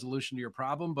good resolution to your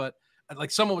problem. But like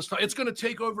someone was talking, it's going to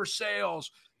take over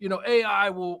sales. AI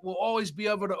will always be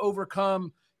able to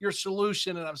overcome your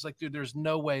solution. And I was like, dude, there's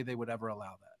no way they would ever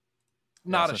allow that.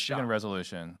 Not a shot.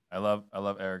 Resolution. I love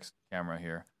Eric's camera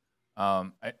here.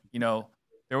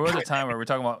 there was a time where we're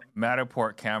talking about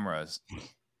Matterport cameras,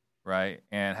 right?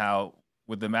 And how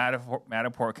with the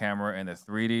Matterport camera and the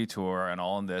 3D tour and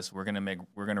all of this, we're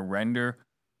gonna render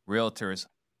realtors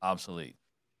obsolete,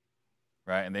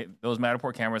 right? And those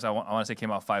Matterport cameras, I want to say,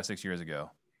 came out 5-6 years ago.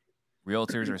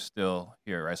 Realtors are still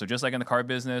here, right? So just like in the car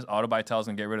business, AutoBuyTel's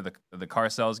gonna get rid of the car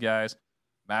sales guys.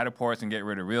 Matterport's gonna get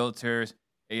rid of realtors.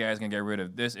 AI is gonna get rid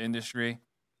of this industry.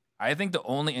 I think the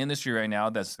only industry right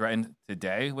now that's threatened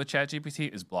today with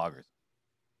ChatGPT is bloggers.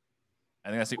 I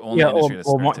think that's the only industry that's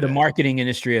threatened today. The marketing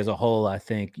industry as a whole, I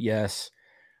think, yes.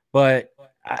 But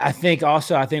I think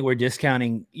we're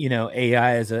discounting,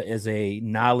 AI as a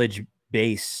knowledge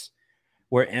base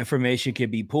where information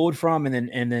can be pulled from,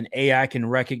 and then AI can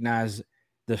recognize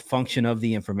the function of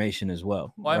the information as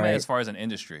well. Well, I mean, as far as an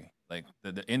industry, like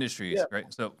the industries, right?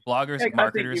 So bloggers,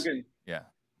 marketers,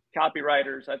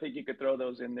 copywriters, I think you could throw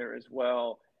those in there as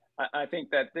well. I think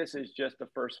that this is just the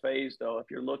first phase, though.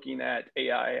 If you're looking at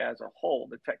AI as a whole,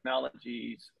 the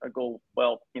technologies go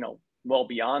well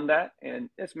beyond that. And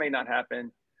this may not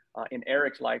happen in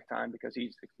Eric's lifetime because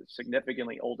he's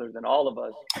significantly older than all of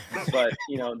us. But,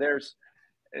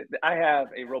 I have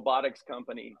a robotics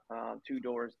company 2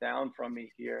 doors down from me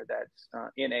here that's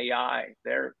in AI.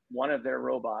 One of their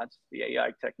robots, the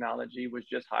AI technology, was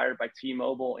just hired by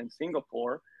T-Mobile in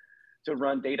Singapore to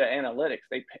run data analytics.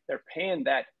 They're paying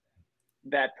that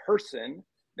person,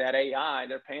 that AI,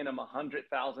 they're paying them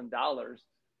 $100,000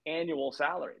 annual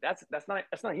salary. That's not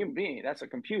a human being. That's a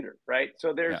computer, right?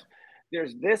 So there's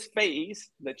this phase,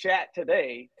 the chat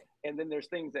today, and then there's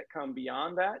things that come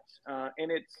beyond that.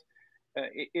 And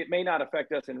it may not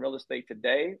affect us in real estate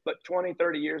today, but 20,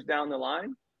 30 years down the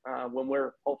line, when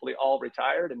we're hopefully all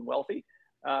retired and wealthy,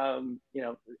 I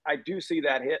do see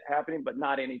that happening, but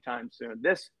not anytime soon.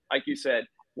 This, like you said,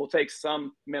 will take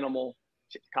some minimal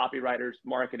copywriters,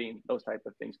 marketing, those type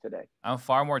of things today. I'm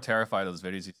far more terrified of those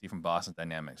videos you see from Boston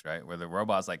Dynamics, right? Where the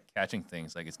robot's like catching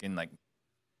things, like it's getting like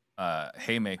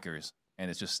haymakers, and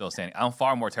it's just still standing. I'm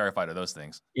far more terrified of those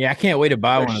things. Yeah, I can't wait to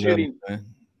buy one of them.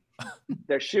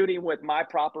 They're shooting with my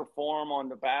proper form on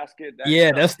the basket.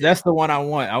 That's the one I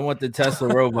want. I want the Tesla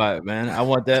robot, man. I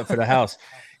want that for the house.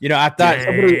 I thought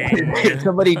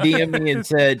somebody DM'd me and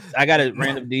said, I got a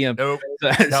random DM. Nope.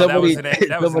 That was an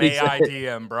AI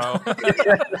DM, bro.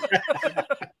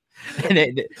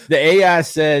 And the AI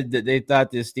said that they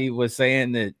thought that Steve was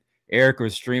saying that Eric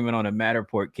was streaming on a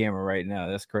Matterport camera right now.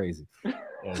 That's crazy.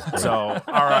 So,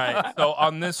 all right. So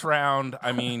on this round,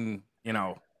 I mean,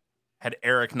 had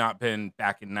Eric not been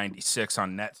back in '96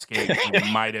 on Netscape,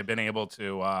 we might have been able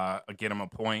to get him a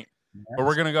point. But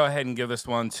we're going to go ahead and give this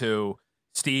one to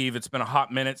Steve. It's been a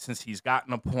hot minute since he's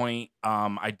gotten a point.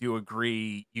 I do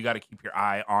agree. You got to keep your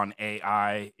eye on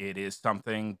AI. It is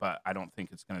something, but I don't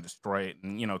think it's going to destroy it.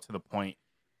 And, to the point,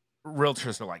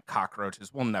 realtors are like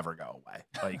cockroaches. We'll never go away.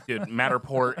 Like, dude,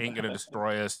 Matterport ain't going to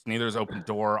destroy us. Neither is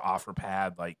Opendoor,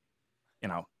 OfferPad. Like,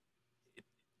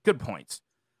 good points.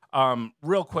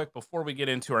 Real quick, before we get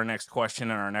into our next question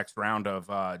and our next round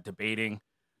of debating,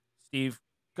 Steve,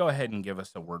 go ahead and give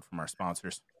us a word from our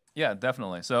sponsors. Yeah,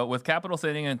 definitely. So with capital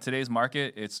thinning in today's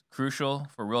market, it's crucial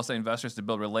for real estate investors to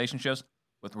build relationships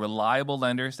with reliable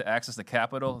lenders to access the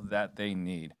capital that they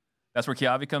need. That's where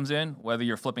Kiavi comes in. Whether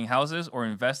you're flipping houses or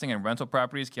investing in rental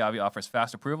properties, Kiavi offers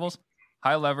fast approvals,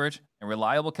 high leverage, and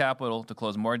reliable capital to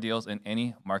close more deals in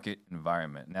any market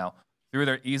environment. Now, through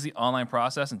their easy online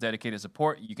process and dedicated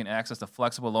support, you can access the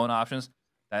flexible loan options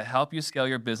that help you scale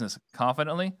your business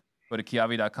confidently. Go to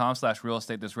Kiavi.com/real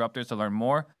estate disruptors to learn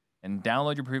more and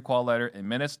download your pre-qual letter in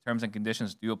minutes. Terms and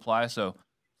conditions do apply. So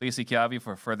please see Kiavi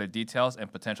for further details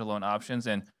and potential loan options.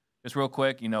 And just real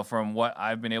quick, from what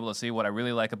I've been able to see, what I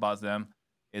really like about them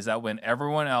is that when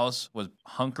everyone else was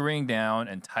hunkering down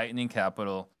and tightening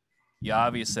capital,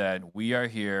 Kiavi said, we are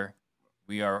here.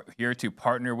 We are here to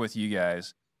partner with you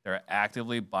guys. They're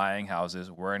actively buying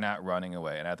houses. We're not running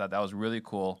away. And I thought that was really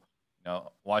cool,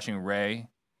 watching Ray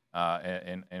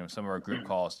and some of our group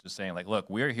calls just saying, like, look,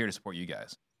 we're here to support you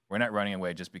guys. We're not running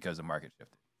away just because the market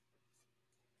shifted.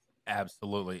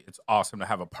 Absolutely. It's awesome to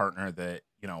have a partner that,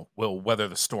 will weather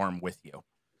the storm with you.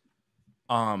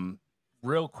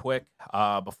 Real quick,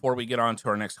 before we get on to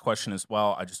our next question as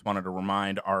well, I just wanted to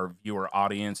remind our viewer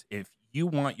audience, if you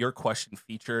want your question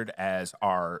featured as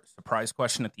our surprise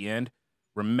question at the end,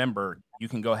 remember, you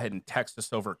can go ahead and text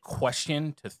us over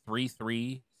question to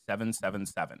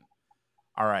 33777.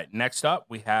 All right, next up,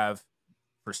 we have,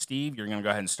 for Steve, you're going to go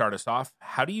ahead and start us off.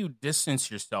 How do you distance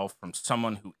yourself from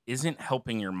someone who isn't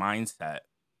helping your mindset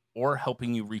or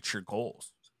helping you reach your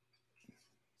goals?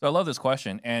 So I love this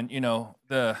question. And,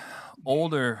 the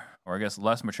older or I guess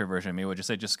less mature version of me would just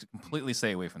say, just completely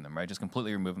stay away from them, right? Just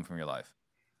completely remove them from your life.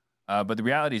 But the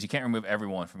reality is you can't remove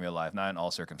everyone from your life, not in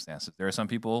all circumstances. There are some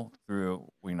people through,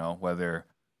 whether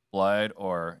blood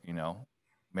or,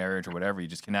 marriage or whatever, you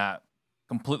just cannot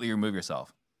completely remove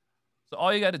yourself. So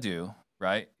all you got to do,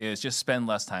 right, is just spend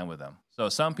less time with them. So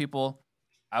some people,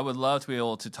 I would love to be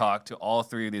able to talk to all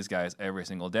three of these guys every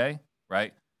single day,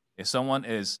 right? If someone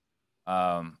is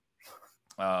not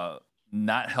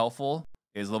helpful,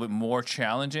 is a little bit more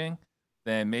challenging,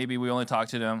 then maybe we only talk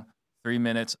to them 3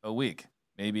 minutes a week,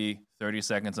 maybe 30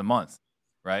 seconds a month,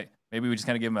 right? Maybe we just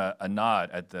kind of give them a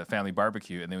nod at the family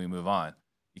barbecue and then we move on.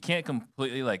 You can't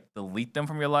completely delete them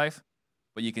from your life,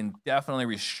 but you can definitely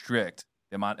restrict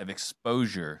the amount of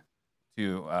exposure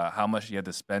to how much you have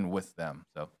to spend with them.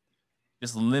 So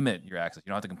just limit your access. You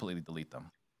don't have to completely delete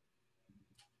them.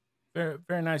 Very,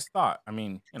 very nice thought. I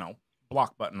mean,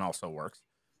 block button also works.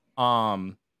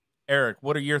 Eric,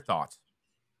 what are your thoughts?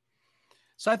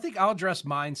 So I think I'll address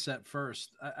mindset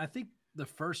first. I think the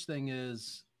first thing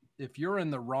is, if you're in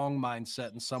the wrong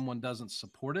mindset and someone doesn't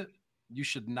support it, you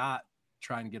should not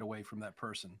try and get away from that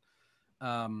person.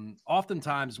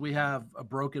 Oftentimes we have a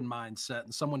broken mindset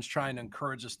and someone's trying to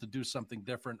encourage us to do something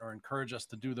different or encourage us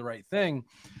to do the right thing.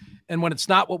 And when it's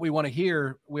not what we want to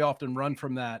hear, we often run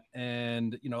from that.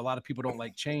 And, a lot of people don't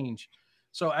like change.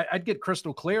 So I'd get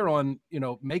crystal clear on,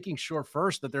 making sure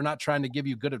first that they're not trying to give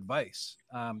you good advice.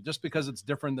 Just because it's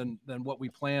different than what we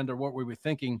planned or what we were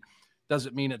thinking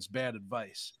doesn't mean it's bad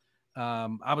advice.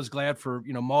 I was glad for,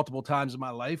 multiple times in my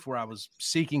life where I was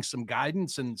seeking some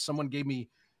guidance and someone gave me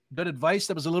good advice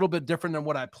that was a little bit different than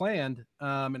what I planned.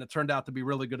 And it turned out to be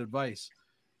really good advice.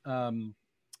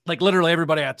 Literally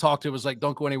everybody I talked to was like,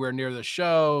 don't go anywhere near the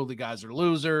show. The guys are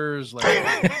losers.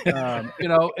 And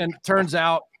it turns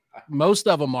out most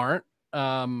of them aren't.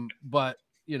 But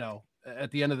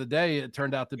at the end of the day, it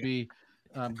turned out to be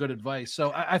good advice.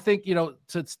 So I think,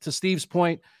 to Steve's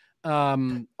point,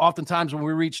 oftentimes when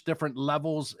we reach different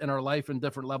levels in our life and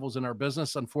different levels in our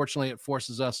business, unfortunately, it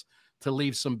forces us to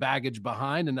leave some baggage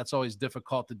behind. And that's always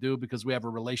difficult to do because we have a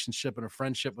relationship and a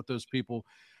friendship with those people.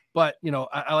 But,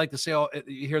 I like to say,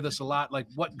 you hear this a lot, like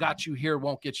what got you here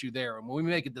won't get you there. And when we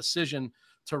make a decision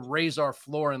to raise our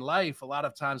floor in life, a lot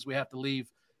of times we have to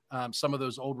leave some of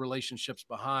those old relationships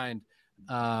behind.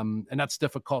 And that's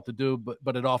difficult to do,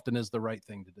 but it often is the right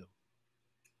thing to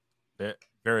do.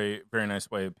 Very, very nice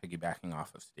way of piggybacking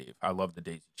off of Steve. I love the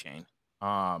daisy chain.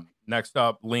 Next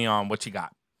up, Leon, what you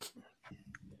got?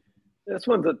 This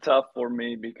one's a tough for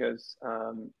me because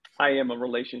I am a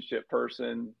relationship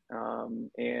person,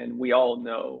 and we all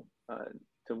know,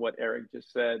 to what Eric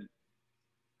just said,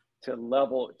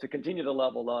 to continue to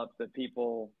level up, the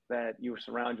people that you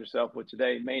surround yourself with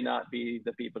today may not be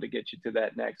the people to get you to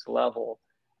that next level.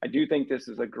 I do think this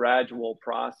is a gradual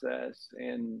process,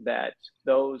 and that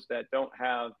those that don't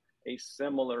have a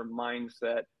similar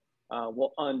mindset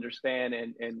will understand,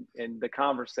 and the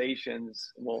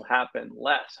conversations will happen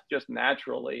less, just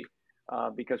naturally,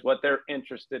 because what they're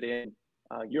interested in,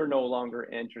 you're no longer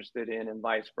interested in, and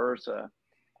vice versa.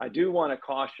 I do want to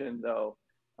caution, though,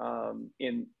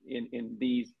 in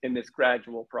this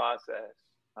gradual process,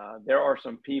 there are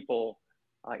some people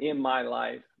in my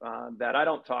life that I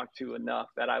don't talk to enough,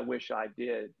 that I wish I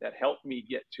did, that helped me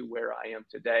get to where I am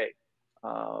today,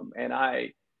 and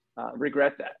I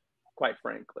regret that, quite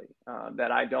frankly,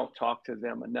 that I don't talk to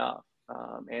them enough,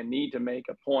 and need to make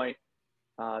a point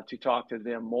to talk to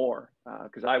them more,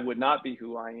 because I would not be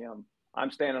who I am.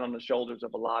 I'm standing on the shoulders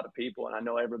of a lot of people, and I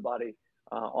know everybody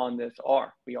on this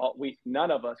are.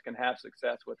 None of us can have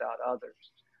success without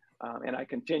others, and I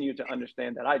continue to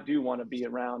understand that I do want to be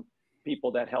around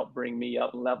people that help bring me up,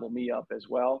 level me up as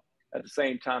well. At the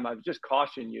same time, I would just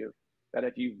caution you that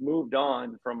if you've moved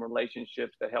on from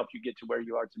relationships that helped you get to where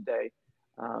you are today,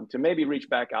 to maybe reach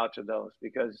back out to those,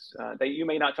 because you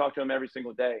may not talk to them every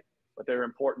single day, but they're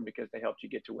important because they helped you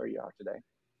get to where you are today.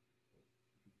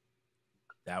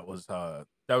 That was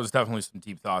definitely some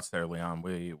deep thoughts there, Leon.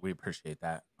 We appreciate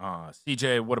that.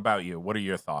 CJ, what about you? What are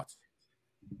your thoughts?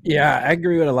 Yeah, I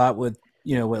agree with a lot with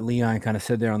what Leon kind of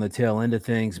said there on the tail end of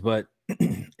things, but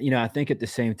I think at the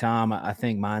same time, I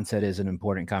think mindset is an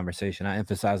important conversation. I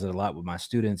emphasize it a lot with my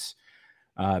students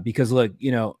because look,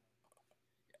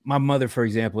 my mother, for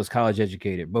example, is college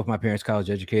educated. Both my parents college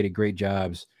educated, great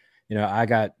jobs. I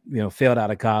got failed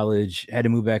out of college, had to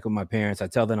move back with my parents. I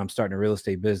tell them I'm starting a real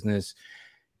estate business.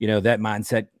 That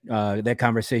mindset, that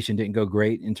conversation didn't go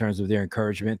great in terms of their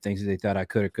encouragement, things that they thought I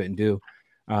could or couldn't do.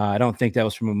 I don't think that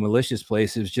was from a malicious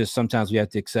place. It was just sometimes we have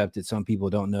to accept that some people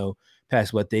don't know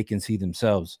past what they can see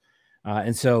themselves.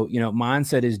 And so,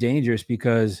 mindset is dangerous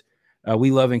because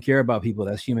We love and care about people.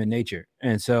 That's human nature.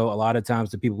 And so a lot of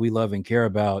times the people we love and care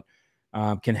about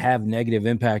can have negative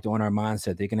impact on our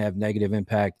mindset. They can have negative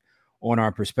impact on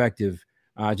our perspective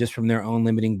just from their own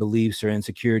limiting beliefs or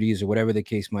insecurities or whatever the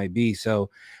case might be. So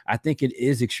I think it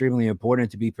is extremely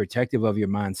important to be protective of your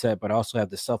mindset, but also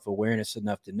have the self-awareness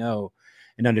enough to know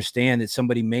and understand that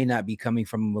somebody may not be coming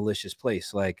from a malicious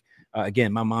place. Like,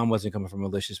 again, my mom wasn't coming from a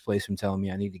malicious place from telling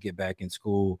me I need to get back in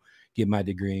school, get my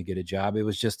degree, and get a job. It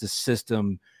was just a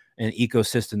system, an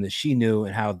ecosystem that she knew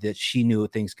and how that she knew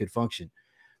things could function.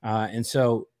 And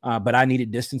so, but I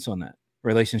needed distance on that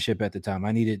relationship at the time.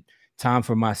 I needed time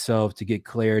for myself to get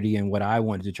clarity in what I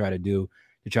wanted to try to do,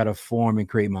 to try to form and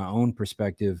create my own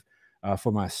perspective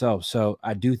for myself. So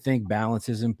I do think balance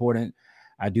is important.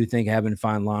 I do think having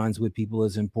fine lines with people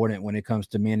is important when it comes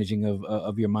to managing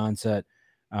of your mindset.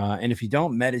 And if you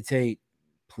don't meditate,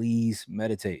 please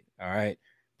meditate. All right.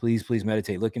 Please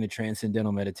meditate. Look into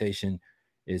transcendental meditation.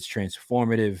 It's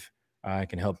transformative. It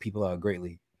can help people out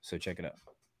greatly. So check it out.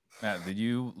 Matt, did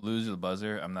you lose the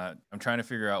buzzer? I'm trying to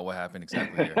figure out what happened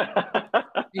exactly here.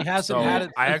 He hasn't So had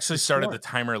it. I actually started the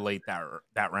timer late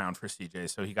that round for CJ,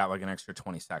 so he got like an extra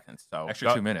 20 seconds. So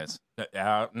Extra 2 minutes.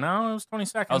 No, it was 20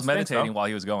 seconds. I was meditating while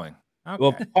he was going. Okay.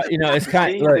 Well, it's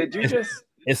kind Steve, of, did you just?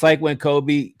 it's like when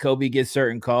Kobe gets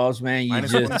certain calls, man. You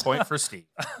Minus 1 just point for Steve.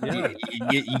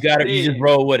 you got you just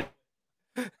roll with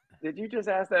it. Did you just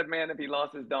ask that man if he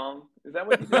lost his dong? Is that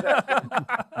what you just asked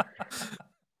him?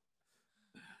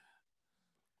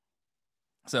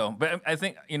 So, but I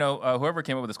think, whoever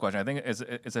came up with this question, I think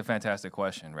it's a fantastic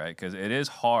question, right? Because it is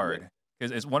hard.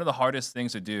 Because it's one of the hardest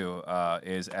things to do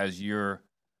is as you're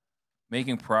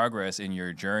making progress in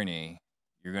your journey,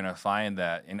 you're going to find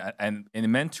that, and in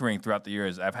mentoring throughout the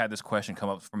years, I've had this question come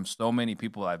up from so many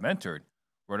people I've mentored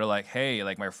where they're like, hey,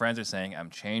 like my friends are saying,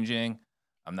 I'm changing.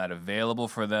 I'm not available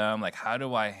for them. Like, how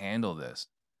do I handle this?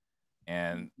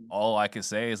 And all I can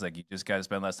say is like, you just got to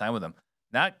spend less time with them.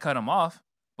 Not cut them off.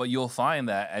 But you'll find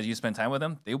that as you spend time with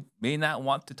them, they may not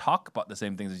want to talk about the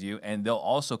same things as you, and they'll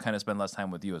also kind of spend less time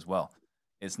with you as well.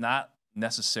 It's not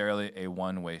necessarily a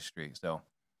one-way street. So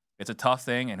it's a tough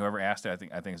thing, and whoever asked it, I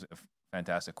think it's a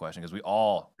fantastic question because we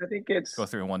all go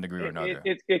through in one degree or another.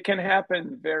 It can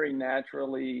happen very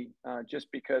naturally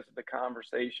just because of the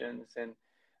conversations and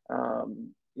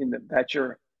that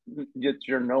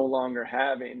you're no longer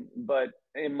having. But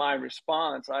in my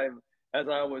response, as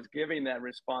I was giving that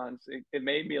response, it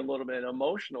made me a little bit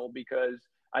emotional because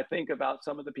I think about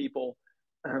some of the people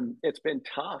it's been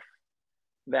tough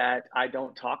that I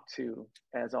don't talk to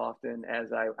as often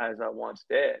as I once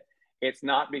did. It's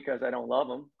not because I don't love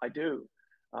them. I do.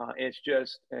 It's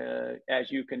just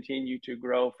as you continue to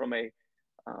grow from a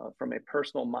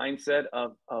personal mindset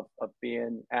of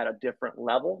being at a different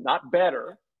level, not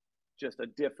better, just a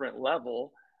different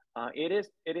level. It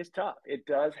is tough. It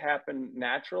does happen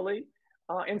naturally.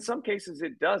 In some cases,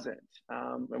 it doesn't.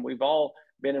 And we've all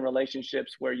been in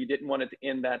relationships where you didn't want it to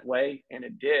end that way, and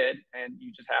it did, and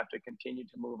you just have to continue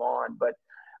to move on. But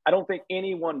I don't think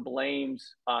anyone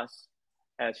blames us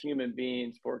as human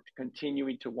beings for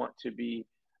continuing to want to be,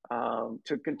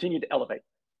 to continue to elevate.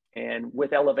 And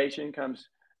with elevation comes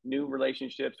new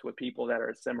relationships with people that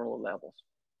are at similar levels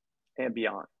and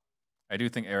beyond. I do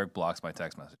think Eric blocks my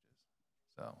text messages.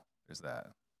 So there's that.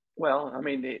 Well, I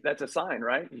mean, that's a sign,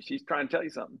 right? She's trying to tell you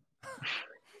something.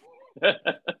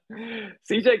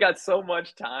 CJ got so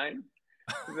much time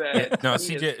that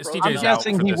CJ's out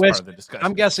for this part of the discussion.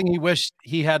 I'm guessing he wished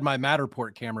he had my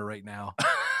Matterport camera right now.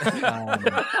 So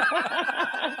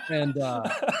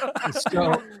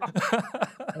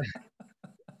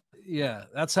yeah,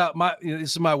 that's how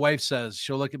this is my wife says.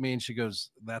 She'll look at me and she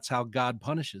goes, "That's how God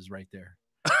punishes right there."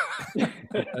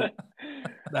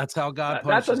 That's how God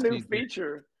punishes. That's a new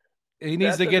feature. He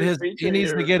needs to get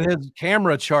his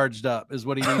camera charged up is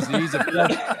what he needs to use.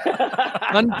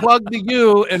 Unplug the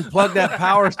U and plug that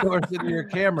power source into your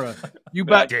camera. You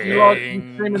bet you all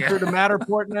streaming through the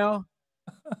Matterport now.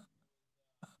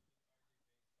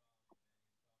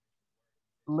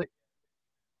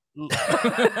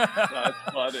 That's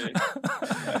funny.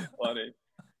 That's funny.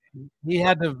 He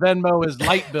had to Venmo his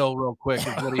light bill real quick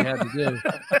is what he had to do.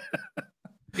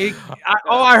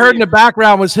 All I heard in the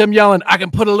background was him yelling, I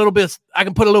can put a little bit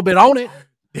on it.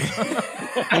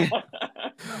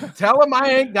 Tell him I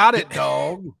ain't got it,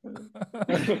 dog.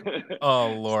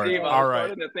 Oh, Lord. Steve, all right. I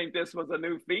was starting to think this was a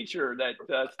new feature that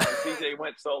CJ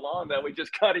went so long that we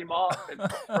just cut him off and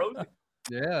froze him.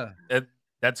 Yeah.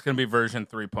 That's going to be version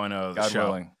 3.0 of the God show.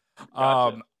 willing.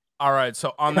 Gotcha. All right.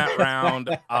 So on that round,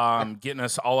 getting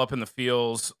us all up in the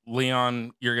feels,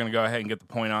 Leon, you're going to go ahead and get the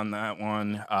point on that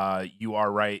one. You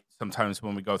are right. Sometimes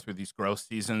when we go through these growth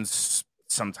seasons,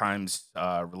 sometimes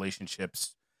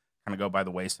relationships kind of go by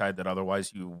the wayside that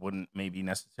otherwise you wouldn't maybe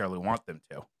necessarily want them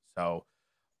to. So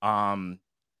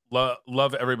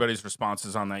love everybody's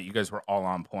responses on that. You guys were all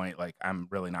on point. Like, I'm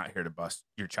really not here to bust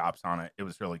your chops on it. It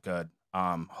was really good.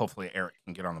 Hopefully Eric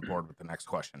can get on the board with the next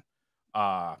question.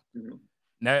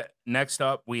 Next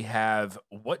up, we have,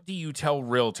 what do you tell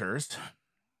realtors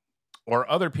or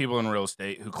other people in real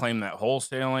estate who claim that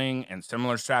wholesaling and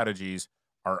similar strategies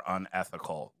are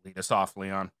unethical? Lead us off,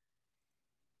 Leon.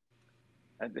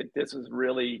 I think this is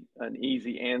really an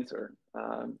easy answer.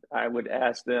 I would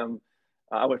ask them,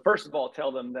 I would first of all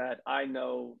tell them that I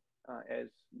know as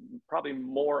probably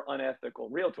more unethical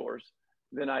realtors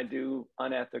than I do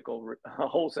unethical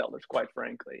wholesalers, quite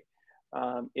frankly.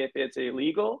 If it's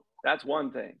illegal, that's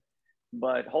one thing.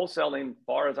 But wholesaling,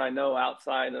 far as I know,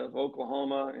 outside of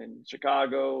Oklahoma and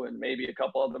Chicago and maybe a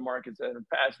couple other markets that have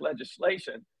passed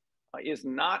legislation, is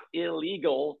not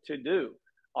illegal to do.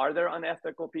 Are there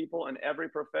unethical people in every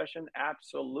profession?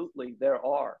 Absolutely, there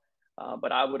are.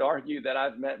 But I would argue that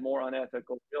I've met more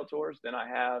unethical realtors than I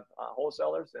have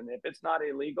wholesalers. And if it's not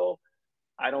illegal,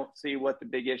 I don't see what the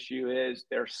big issue is.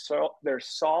 They're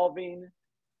solving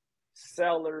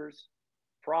sellers'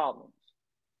 problems.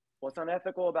 What's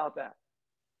unethical about that?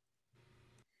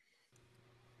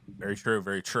 Very true.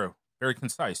 Very true. Very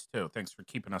concise, too. Thanks for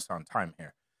keeping us on time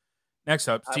here. Next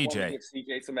up, CJ. I want to give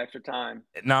CJ some extra time.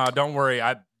 No, don't worry.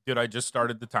 I just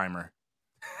started the timer.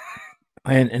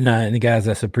 And the guys,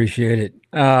 that's appreciated.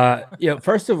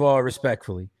 First of all,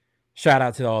 respectfully, shout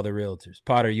out to all the realtors.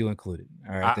 Potter, you included.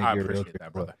 All right, I appreciate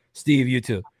that, brother. Steve, you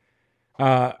too.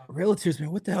 Realtors,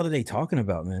 man, what the hell are they talking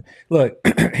about, man? Look,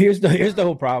 here's the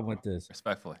whole problem with this.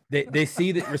 Respectfully, they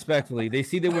see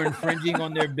that we're infringing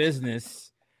on their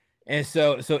business. And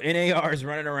so NAR is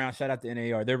running around. Shout out to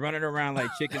NAR. They're running around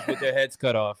like chickens with their heads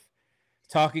cut off,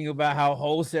 talking about how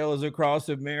wholesalers across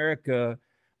America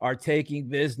are taking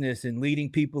business and leading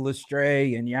people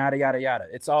astray and yada, yada, yada.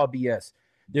 It's all BS.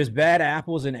 There's bad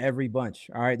apples in every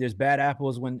bunch. All right. There's bad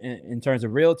apples in terms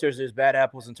of realtors. There's bad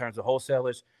apples in terms of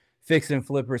wholesalers, fix and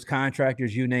flippers,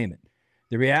 contractors, you name it.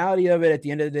 The reality of it at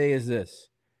the end of the day is this.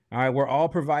 All right. We're all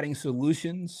providing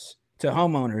solutions to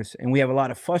homeowners, and we have a lot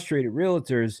of frustrated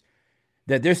realtors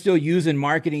that they're still using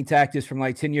marketing tactics from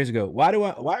like 10 years ago. Why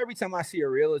every time I see a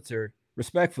realtor,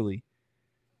 respectfully,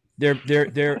 their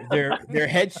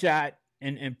headshot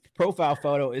and profile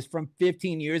photo is from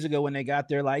 15 years ago when they got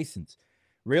their license?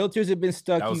 Realtors have been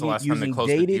stuck using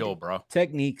dated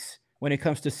techniques when it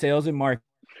comes to sales and marketing.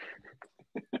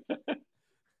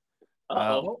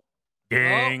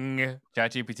 Ding.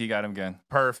 ChatGPT got him again.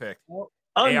 Perfect.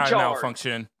 AI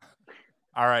malfunction.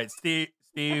 All right, Steve,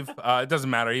 it doesn't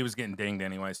matter. He was getting dinged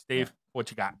anyway. Steve, what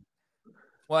you got?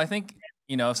 Well, I think,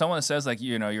 if someone says like,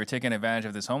 you're taking advantage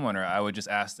of this homeowner, I would just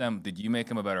ask them, did you make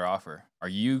him a better offer? Are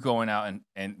you going out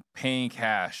and paying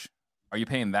cash? Are you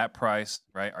paying that price,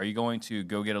 right? Are you going to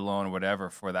go get a loan or whatever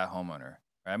for that homeowner?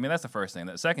 Right? I mean, that's the first thing.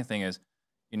 The second thing is,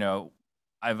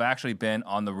 I've actually been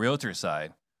on the realtor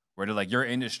side where they're like, your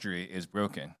industry is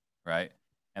broken, right?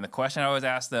 And the question I always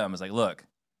ask them is like, look,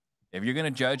 if you're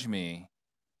going to judge me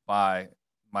by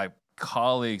my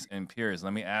colleagues and peers,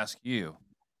 let me ask you,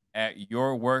 at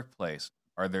your workplace,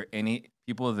 are there any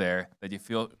people there that you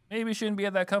feel maybe shouldn't be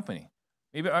at that company?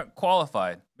 Maybe aren't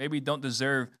qualified, maybe don't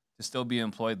deserve to still be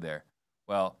employed there?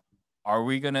 Well, are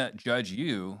we going to judge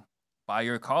you by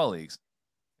your colleagues?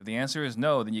 If the answer is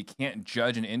no, then you can't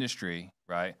judge an industry,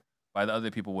 right, by the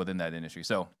other people within that industry.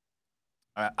 So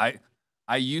I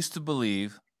used to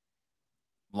believe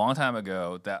a long time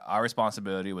ago that our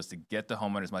responsibility was to get the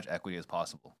homeowner as much equity as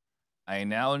possible. I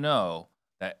now know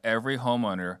that every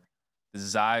homeowner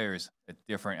desires a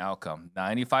different outcome.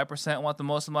 95% want the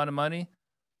most amount of money.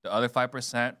 The other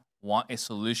 5% want a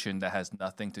solution that has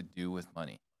nothing to do with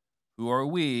money. Who are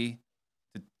we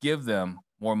to give them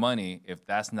more money if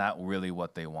that's not really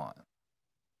what they want?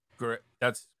 Great.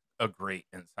 That's a great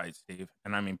insight, Steve.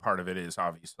 And I mean, part of it is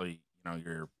obviously,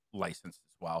 you're licensed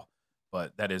as well,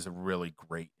 but that is a really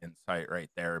great insight right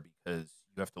there, because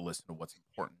you have to listen to what's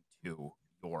important to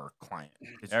your client.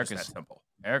 It's just that simple.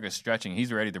 Eric is stretching.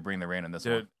 He's ready to bring the rain on this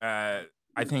one. I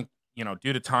think,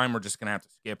 due to time, we're just going to have to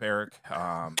skip Eric.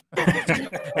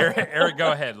 Eric,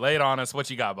 go ahead. Lay it on us. What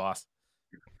you got, boss?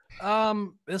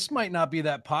 This might not be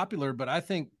that popular, but I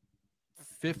think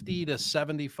 50 to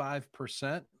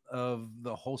 75% of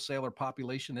the wholesaler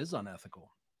population is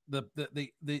unethical.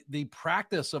 The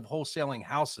practice of wholesaling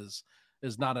houses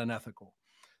is not unethical.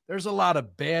 there's a lot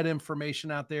of bad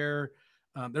information out there.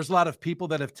 There's a lot of people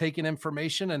that have taken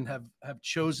information and have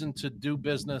chosen to do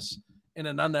business in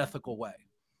an unethical way.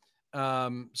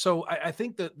 So I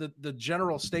think that the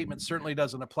general statement certainly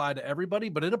doesn't apply to everybody,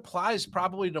 but it applies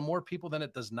probably to more people than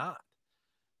it does not.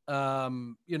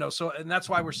 So, and that's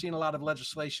why we're seeing a lot of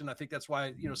legislation. I think that's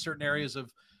why, certain areas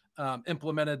have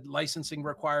implemented licensing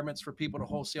requirements for people to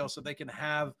wholesale so they can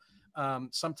have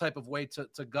some type of way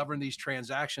to govern these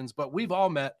transactions. But we've all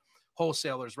met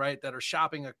wholesalers, right, that are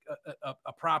shopping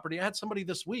a property. I had somebody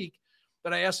this week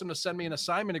that I asked him to send me an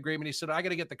assignment agreement. He said, I got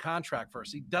to get the contract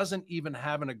first. He doesn't even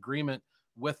have an agreement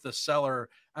with the seller.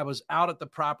 I was out at the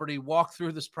property, walked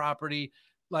through this property.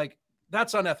 Like,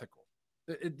 that's unethical.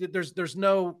 There's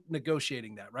no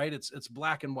negotiating that, right? It's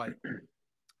black and white.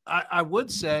 I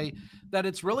would say that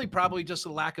it's really probably just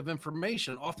a lack of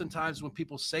information. Oftentimes when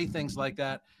people say things like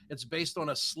that, it's based on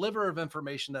a sliver of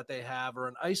information that they have or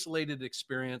an isolated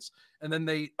experience. And then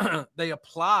they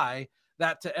apply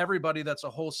that to everybody that's a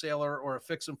wholesaler or a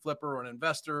fix and flipper or an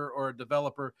investor or a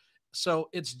developer. So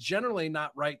it's generally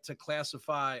not right to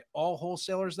classify all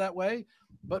wholesalers that way.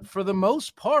 But for the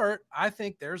most part, I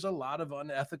think there's a lot of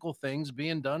unethical things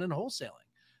being done in wholesaling,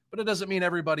 but it doesn't mean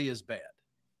everybody is bad.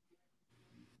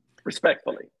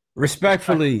 Respectfully.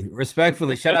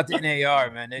 Shout out to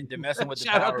NAR, man. They're messing with the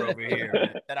power over here.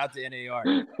 Man. Shout out to NAR.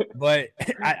 But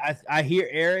I hear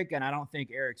Eric, and I don't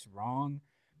think Eric's wrong.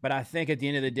 But I think at the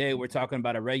end of the day, we're talking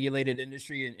about a regulated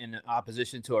industry in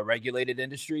opposition to a regulated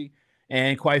industry.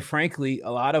 And quite frankly,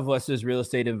 a lot of us as real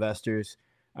estate investors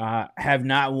have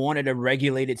not wanted a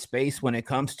regulated space when it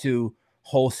comes to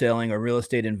wholesaling or real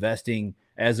estate investing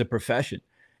as a profession.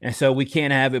 And so we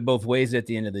can't have it both ways at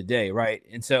the end of the day, right?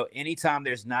 And so anytime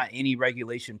there's not any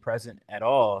regulation present at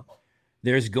all,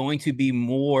 there's going to be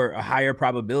a higher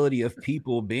probability of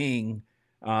people being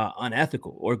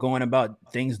unethical or going about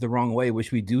things the wrong way,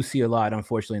 which we do see a lot,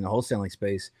 unfortunately, in the wholesaling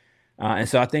space. And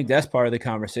so I think that's part of the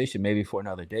conversation, maybe for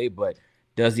another day. But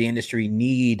does the industry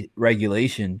need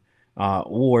regulation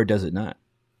or does it not?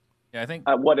 Yeah, I think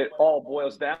what it all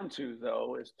boils down to,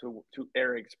 though, is to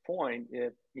Eric's point.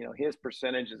 If his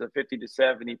percentages of 50 to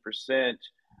 70%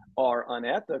 are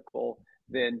unethical,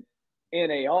 then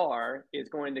NAR is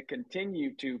going to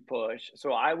continue to push.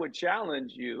 So I would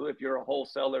challenge you, if you're a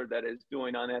wholesaler that is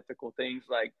doing unethical things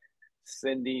like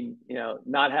sending,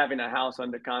 not having a house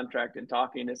under contract and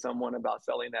talking to someone about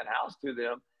selling that house to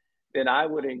them, then I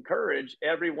would encourage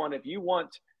everyone, if you want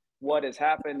what has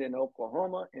happened in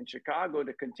Oklahoma and Chicago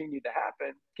to continue to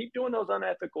happen, keep doing those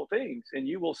unethical things, and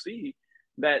you will see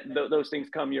that those things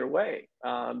come your way.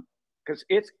 Because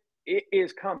it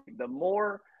is coming. The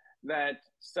more that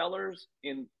sellers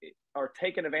are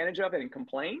taken advantage of and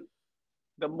complain,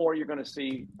 the more you're going to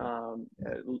see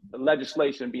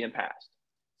legislation being passed.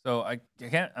 So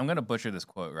I'm going to butcher this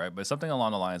quote, right? But something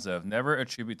along the lines of never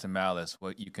attribute to malice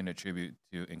what you can attribute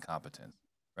to incompetence,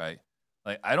 right?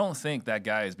 Like, I don't think that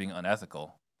guy is being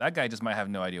unethical. That guy just might have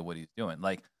no idea what he's doing.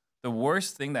 Like, the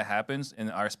worst thing that happens in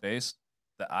our space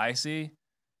that I see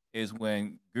is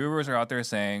when gurus are out there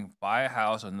saying, buy a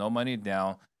house with no money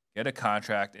down, get a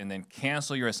contract, and then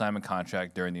cancel your assignment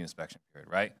contract during the inspection period,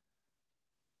 right?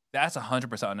 That's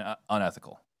 100%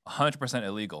 unethical, 100%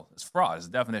 illegal. It's fraud. It's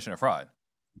the definition of fraud.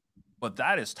 But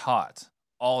that is taught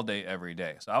all day, every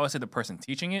day. So I would say the person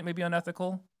teaching it may be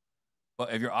unethical,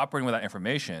 but if you're operating without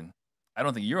information, I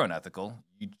don't think you're unethical.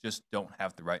 You just don't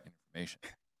have the right information.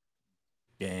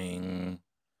 Dang.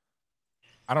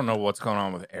 I don't know what's going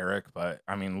on with Eric, but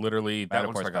I mean, literally, that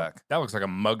looks like a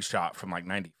mugshot from like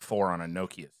 '94 on a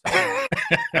Nokia.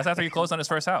 That's after you closed on his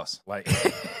first house. Like,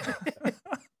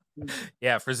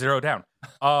 yeah, for zero down.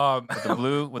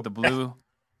 With the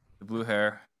blue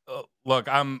hair. Look,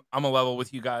 I'm a level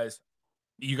with you guys.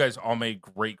 You guys all made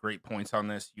great points on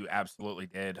this. You absolutely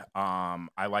did.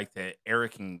 I like that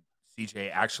Eric and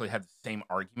CJ actually had the same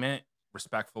argument,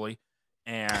 respectfully,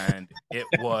 and it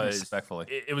was respectfully.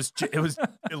 It was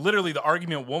literally the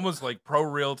argument. One was like pro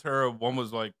realtor, one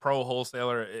was like pro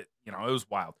wholesaler. It was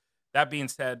wild. That being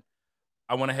said,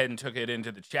 I went ahead and took it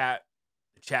into the chat.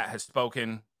 The chat has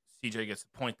spoken. CJ gets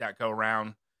the point that go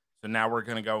around. So now we're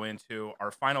going to go into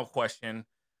our final question.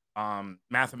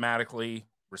 Mathematically,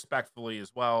 respectfully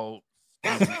as well,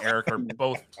 Steve and Eric are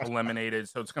both eliminated,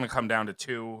 so it's going to come down to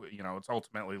two. It's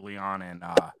ultimately Leon and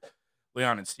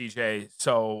CJ.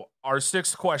 So our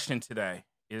sixth question today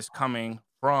is coming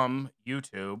from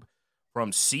YouTube,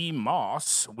 from C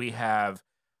Moss. We have,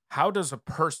 how does a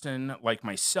person like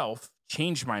myself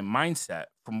change my mindset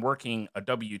from working a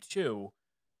W-2 to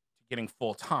getting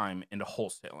full time into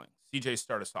wholesaling? CJ,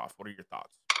 start us off. What are your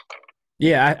thoughts?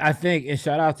 Yeah, I think, and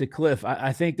shout out to Cliff.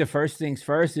 I think the first things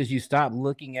first is you stop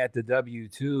looking at the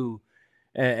W-2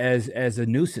 as a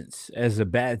nuisance, as a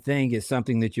bad thing, as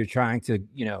something that you're trying to,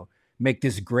 make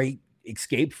this great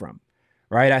escape from.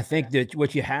 Right. I think that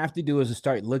what you have to do is to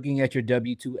start looking at your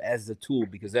W-2 as a tool,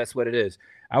 because that's what it is.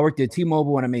 I worked at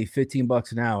T-Mobile and I made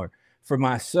 $15 an hour. For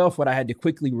myself, what I had to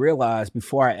quickly realize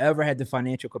before I ever had the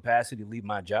financial capacity to leave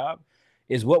my job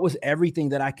is what was everything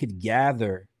that I could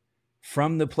gather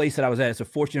from the place that I was at. It's a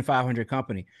Fortune 500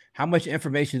 company. How much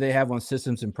information they have on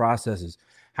systems and processes,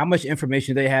 how much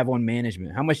information they have on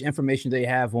management, how much information they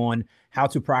have on how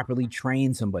to properly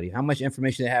train somebody, how much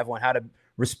information they have on how to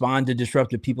respond to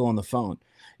disruptive people on the phone.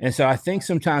 And so I think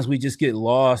sometimes we just get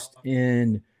lost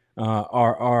in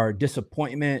our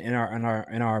disappointment and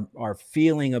our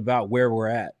feeling about where we're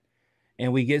at.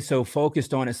 And we get so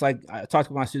focused on, it's like, I talked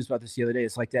to my students about this the other day.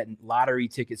 It's like that lottery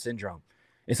ticket syndrome.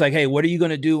 It's like, hey, what are you going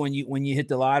to do when you hit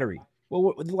the lottery?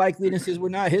 Well, the likeliness is we're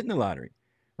not hitting the lottery,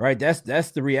 right?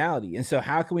 That's the reality. And so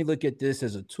how can we look at this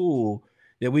as a tool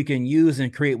that we can use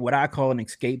and create what I call an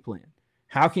escape plan?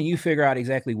 How can you figure out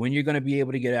exactly when you're going to be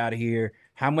able to get out of here?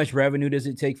 How much revenue does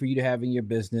it take for you to have in your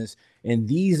business? And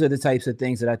these are the types of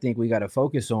things that I think we got to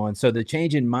focus on. So the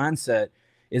change in mindset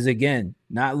is, again,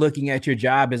 not looking at your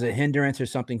job as a hindrance or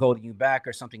something holding you back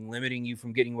or something limiting you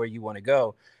from getting where you want to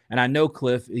go. And I know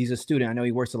Cliff, he's a student. I know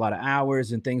he works a lot of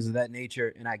hours and things of that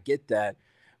nature, and I get that.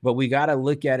 But we got to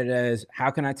look at it as,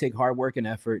 how can I take hard work and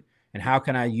effort, and how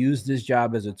can I use this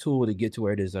job as a tool to get to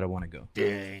where it is that I want to go?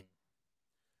 Dang.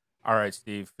 All right,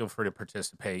 Steve, feel free to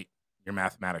participate. You're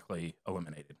mathematically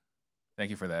eliminated. Thank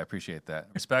you for that. I appreciate that.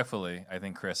 Respectfully, I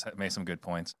think Chris made some good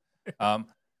points. I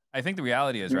think the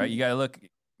reality is, right, you got to look,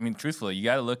 I mean, truthfully, you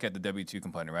got to look at the W-2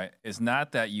 component, right? It's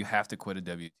not that you have to quit a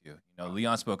W-2.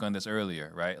 Leon spoke on this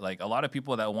earlier, right? Like, a lot of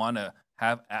people that want to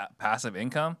have passive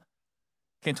income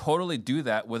can totally do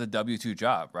that with a W-2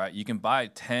 job, right? You can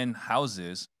buy 10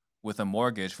 houses with a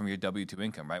mortgage from your W-2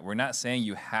 income, right? We're not saying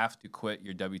you have to quit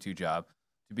your W-2 job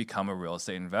to become a real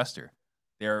estate investor.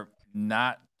 They're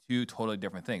not two totally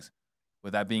different things.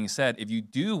 With that being said, if you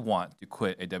do want to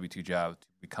quit a W-2 job to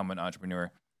become an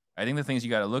entrepreneur, I think the things you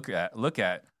got to look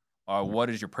at are, what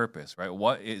is your purpose, right?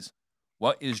 What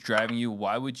is driving you?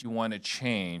 Why would you want to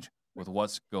change with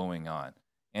what's going on?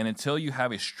 And until you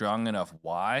have a strong enough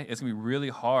why, it's gonna be really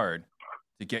hard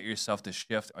to get yourself to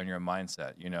shift on your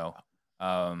mindset.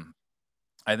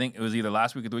 I think it was either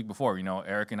last week or the week before,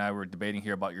 Eric and I were debating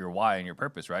here about your why and your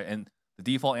purpose, right? And the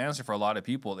default answer for a lot of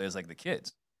people is like the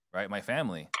kids, right? My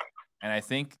family. And I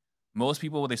think most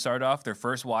people, when they start off, their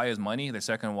first why is money. Their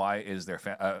second why is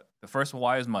the first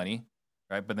why is money,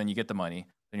 right? But then you get the money.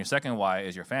 Then your second why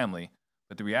is your family.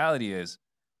 But the reality is,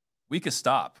 we could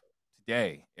stop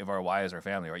today if our why is our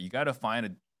family, right? You got to find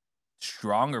a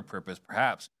stronger purpose,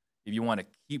 perhaps, if you want to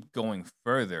keep going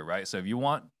further, right? So if you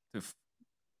want to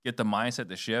get the mindset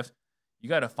to shift, you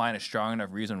got to find a strong enough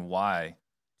reason why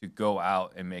to go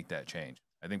out and make that change.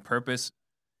 I think purpose,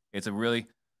 it's a really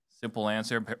simple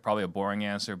answer, probably a boring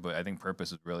answer, but I think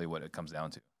purpose is really what it comes down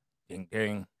to. Ding,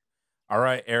 ding. All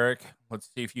right, Eric, let's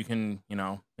see if you can,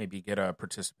 maybe get a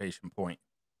participation point.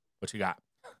 What you got?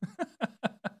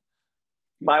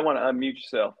 Might want to unmute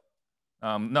yourself.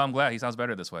 No, I'm glad. He sounds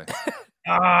better this way.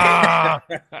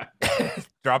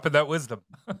 Dropping that wisdom.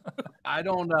 I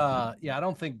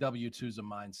don't think W-2 is a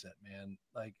mindset, man.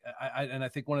 Like, I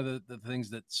think one of the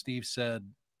things that Steve said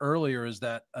earlier is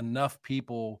that enough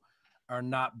people are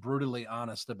not brutally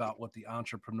honest about what the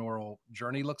entrepreneurial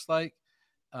journey looks like.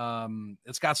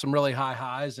 It's got some really high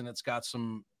highs and it's got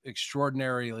some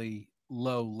extraordinarily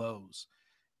low lows.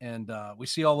 And we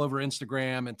see all over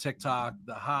Instagram and TikTok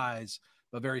the highs,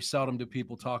 but very seldom do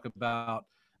people talk about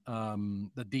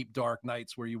the deep, dark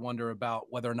nights where you wonder about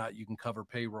whether or not you can cover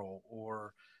payroll,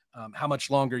 or how much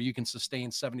longer you can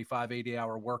sustain 75,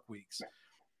 80-hour work weeks.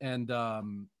 And,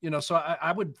 so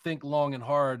I would think long and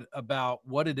hard about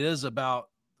what it is about,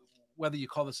 whether you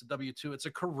call this a W-2, it's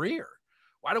a career.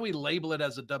 Why do we label it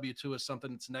as a W-2 as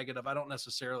something that's negative? I don't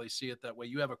necessarily see it that way.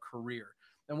 You have a career.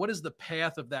 And what is the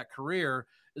path of that career?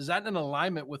 Is that in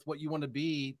alignment with what you want to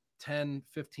be 10,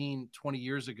 15, 20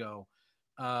 years ago?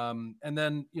 And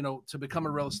then, to become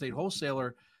a real estate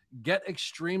wholesaler, get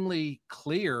extremely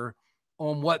clear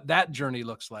on what that journey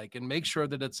looks like and make sure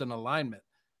that it's in alignment.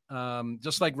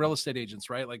 Just like real estate agents,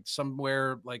 right? Like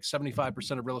somewhere like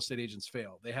 75% of real estate agents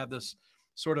fail. They have this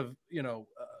sort of,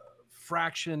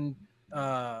 fraction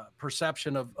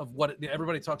perception of what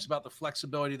everybody talks about, the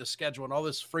flexibility, the schedule, and all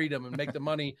this freedom, and make the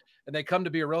money. And they come to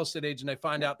be a real estate agent. They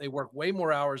find out they work way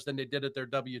more hours than they did at their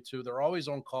W-2. They're always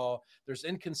on call. There's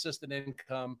inconsistent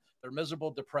income. They're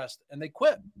miserable, depressed, and they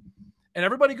quit. And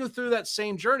everybody go through that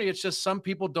same journey. It's just some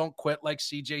people don't quit like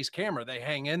CJ's camera. They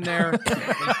hang in there, they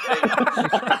stay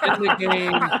in the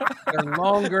game, they're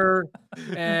longer.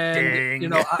 And, you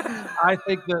know, I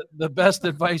think that the best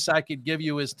advice I could give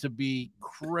you is to be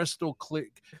crystal clear.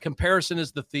 Comparison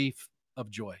is the thief of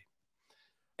joy.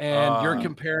 And you're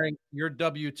comparing your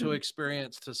W-2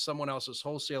 experience to someone else's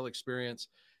wholesale experience.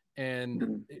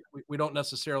 And we don't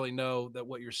necessarily know that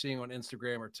what you're seeing on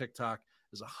Instagram or TikTok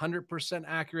is 100%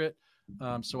 accurate.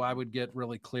 So I would get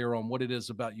really clear on what it is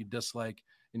about you dislike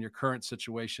in your current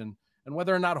situation and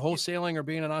whether or not wholesaling or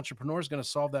being an entrepreneur is going to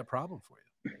solve that problem for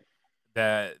you.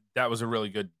 That was a really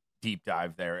good deep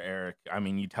dive there, Eric. I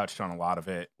mean, you touched on a lot of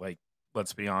it. Like,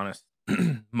 let's be honest,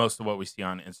 most of what we see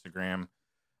on Instagram,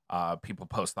 people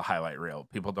post the highlight reel.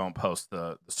 People don't post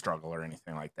the struggle or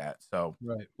anything like that. So,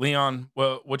 right. Leon,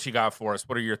 what you got for us?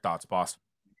 What are your thoughts, boss?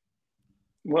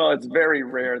 Well, it's very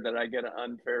rare that I get an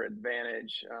unfair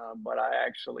advantage, but I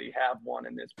actually have one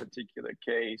in this particular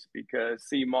case because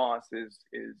C. Moss is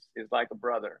like a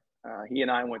brother. He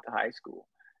and I went to high school,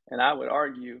 and I would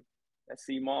argue that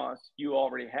C. Moss, you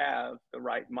already have the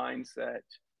right mindset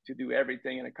to do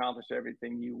everything and accomplish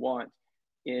everything you want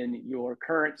in your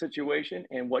current situation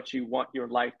and what you want your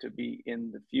life to be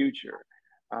in the future.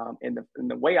 And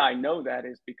the way I know that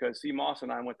is because C. Moss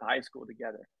and I went to high school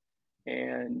together.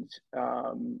 And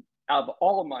out of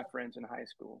all of my friends in high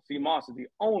school, C. Moss is the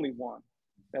only one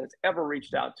that has ever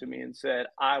reached out to me and said,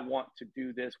 I want to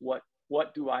do this. What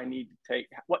do I need to take?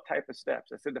 What type of steps?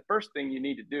 I said, the first thing you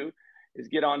need to do is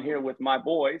get on here with my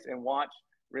boys and watch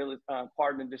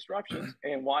Pardon the Disruptions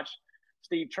and watch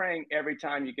Steve Trang every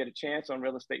time you get a chance on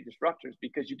Real Estate Disruptors,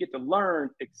 because you get to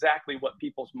learn exactly what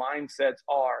people's mindsets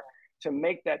are to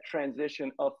make that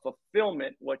transition of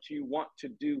fulfillment, what you want to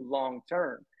do long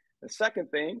term. The second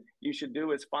thing you should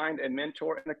do is find a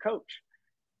mentor and a coach.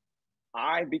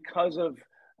 Because of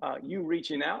you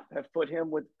reaching out, have put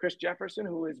him with Chris Jefferson,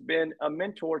 who has been a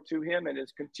mentor to him and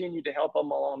has continued to help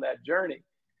him along that journey.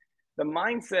 The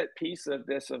mindset piece of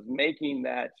this, of making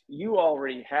that, you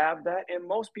already have that. And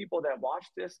most people that watch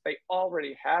this, they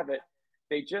already have it.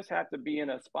 They just have to be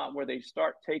in a spot where they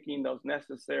start taking those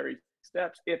necessary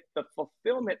steps. If the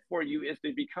fulfillment for you is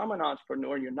to become an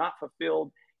entrepreneur, you're not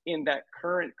fulfilled in that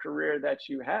current career that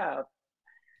you have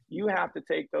to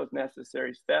take those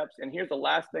necessary steps. And here's the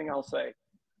last thing I'll say.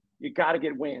 You got to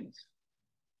get wins,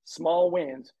 small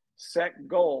wins, set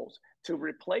goals to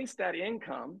replace that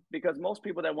income, because most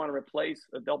people that want to replace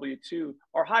a W-2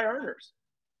 are high earners.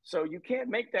 So you can't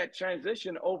make that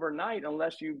transition overnight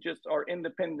unless you just are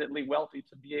independently wealthy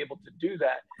to be able to do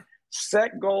that.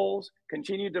 Set goals,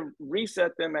 continue to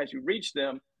reset them as you reach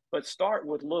them, but start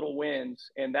with little wins,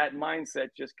 and that mindset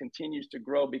just continues to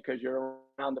grow because you're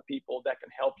around the people that can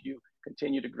help you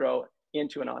continue to grow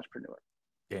into an entrepreneur.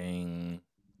 Dang.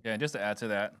 Yeah, and just to add to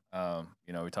that,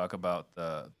 we talk about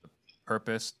the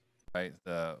purpose, right?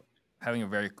 Having a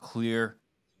very clear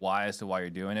why as to why you're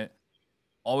doing it.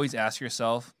 Always ask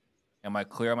yourself, am I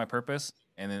clear on my purpose?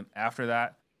 And then after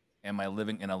that, am I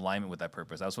living in alignment with that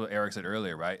purpose? That's what Eric said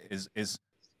earlier, right? Is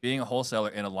being a wholesaler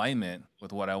in alignment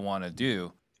with what I want to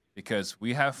do? Because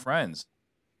we have friends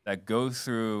that go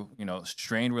through,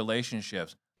 strained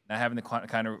relationships, not having the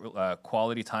kind of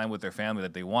quality time with their family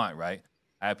that they want, right?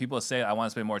 I have people say, I want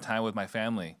to spend more time with my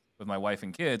family, with my wife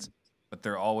and kids, but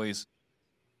they're always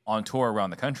on tour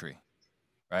around the country,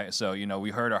 right? So,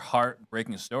 we heard a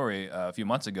heartbreaking story a few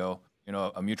months ago,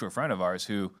 a mutual friend of ours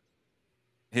who,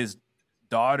 his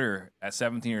daughter at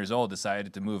 17 years old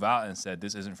decided to move out and said,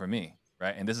 this isn't for me,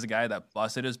 right? And this is a guy that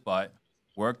busted his butt,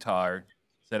 worked hard,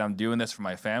 said, I'm doing this for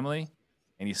my family.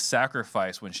 And he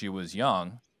sacrificed when she was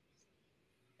young.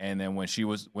 And then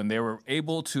when they were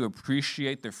able to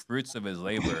appreciate the fruits of his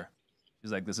labor,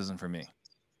 he's like, this isn't for me,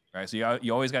 right? So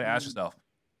you always got to ask yourself,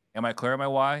 am I clear on my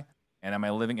why? And am I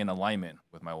living in alignment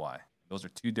with my why? Those are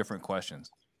two different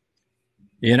questions.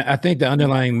 Yeah, and I think the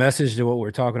underlying message to what we're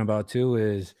talking about too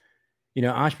is,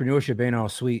 entrepreneurship ain't all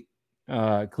sweet.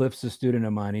 Cliff's a student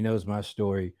of mine. He knows my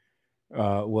story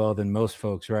well than most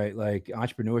folks, right? Like,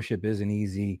 entrepreneurship isn't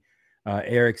easy.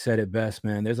 Eric said it best,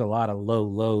 man. There's a lot of low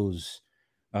lows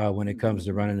when it comes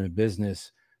to running a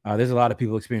business. There's a lot of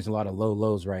people experiencing a lot of low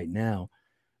lows right now.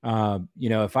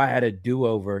 If I had a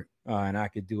do-over and I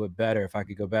could do it better, if I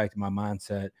could go back to my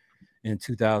mindset in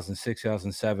 2006,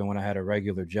 2007, when I had a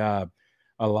regular job,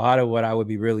 a lot of what I would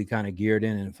be really kind of geared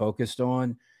in and focused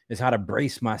on is how to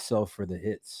brace myself for the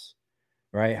hits,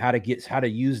 right? How to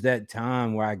use that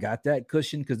time where I got that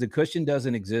cushion, because the cushion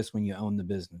doesn't exist when you own the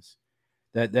business.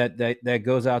 That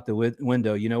goes out the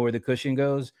window. You know where the cushion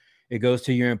goes? It goes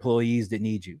to your employees that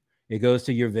need you. It goes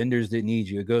to your vendors that need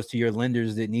you. It goes to your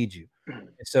lenders that need you.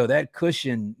 So that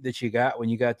cushion that you got when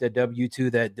you got that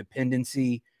W-2, that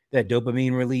dependency, that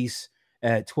dopamine release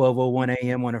at 12:01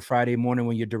 a.m. on a Friday morning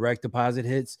when your direct deposit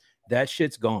hits, that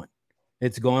shit's gone.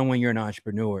 It's gone when you're an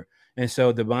entrepreneur. And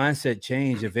so the mindset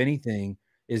change, if anything,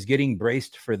 is getting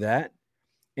braced for that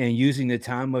and using the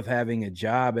time of having a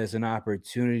job as an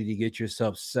opportunity to get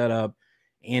yourself set up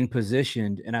and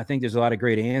positioned. And I think there's a lot of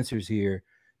great answers here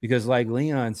because, like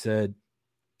Leon said,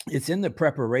 it's in the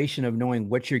preparation of knowing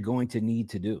what you're going to need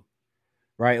to do,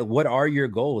 right? What are your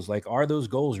goals? Like, are those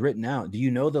goals written out? Do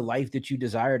you know the life that you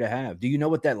desire to have? Do you know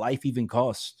what that life even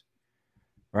costs?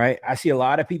 Right? I see a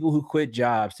lot of people who quit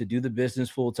jobs to do the business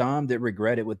full time that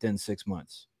regret it within 6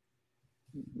 months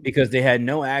because they had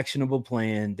no actionable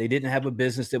plan. They didn't have a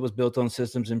business that was built on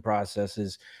systems and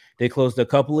processes. They closed a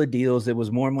couple of deals that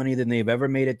was more money than they've ever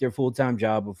made at their full-time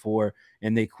job before,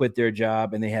 and they quit their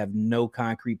job and they have no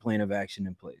concrete plan of action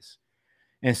in place.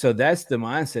 And so that's the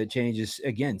mindset changes.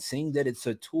 Again, seeing that it's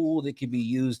a tool that can be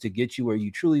used to get you where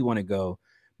you truly want to go.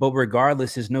 But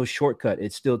regardless, there's no shortcut.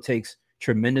 It still takes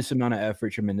tremendous amount of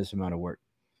effort, tremendous amount of work.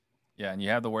 Yeah, and you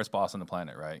have the worst boss on the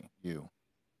planet, right? You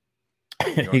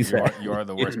Exactly. are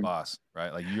the worst boss,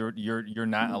 right? Like you're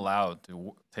not allowed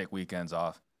to take weekends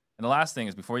off. And the last thing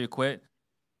is, before you quit,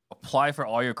 apply for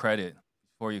all your credit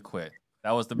before you quit. That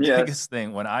was the biggest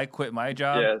thing. When I quit my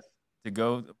job to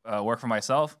go work for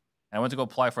myself, and I went to go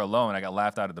apply for a loan, I got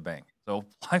laughed out of the bank. So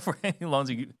apply for any loans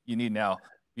you need now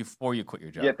before you quit your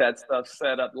job. Get that stuff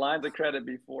set up, lines of credit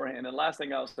beforehand. And last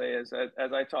thing I'll say is,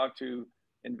 as I talk to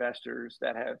investors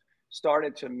that have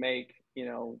started to make,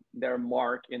 their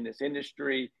mark in this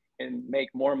industry and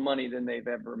make more money than they've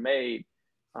ever made,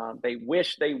 they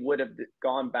wish they would have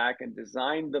gone back and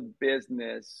designed the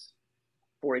business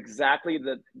for exactly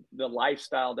the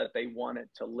lifestyle that they wanted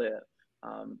to live.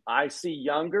 I see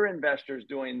younger investors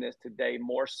doing this today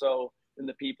more so than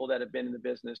the people that have been in the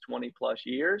business 20 plus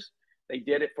years. They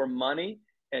did it for money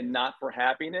and not for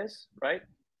happiness, right?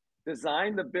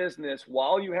 Design the business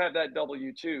while you have that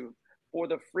W-2 for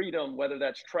the freedom, whether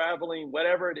that's traveling,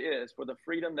 whatever it is, for the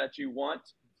freedom that you want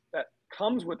that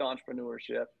comes with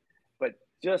entrepreneurship. But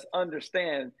just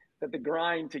understand that the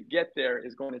grind to get there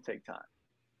is going to take time.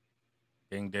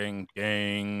 Ding, ding,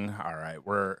 ding. All right.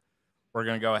 We're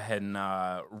going to go ahead and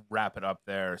wrap it up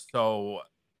there. So,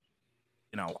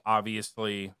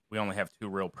 obviously we only have 2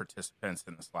 real participants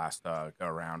in this last go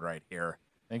around right here.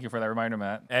 Thank you for that reminder,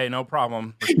 Matt. Hey, no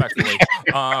problem. Respectfully.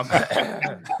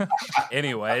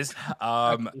 Anyways,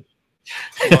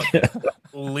 look,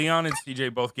 Leon and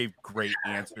CJ both gave great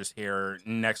answers here.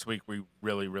 Next week, we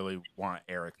really, really want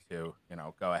Eric to,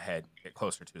 go ahead and get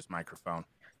closer to his microphone.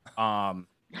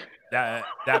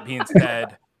 That being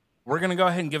said, we're going to go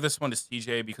ahead and give this one to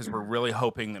CJ because we're really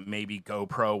hoping that maybe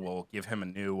GoPro will give him a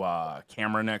new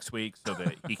camera next week so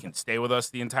that he can stay with us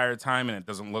the entire time and it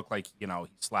doesn't look like, he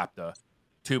slapped a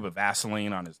tube of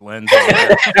Vaseline on his lens.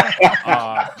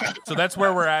 So that's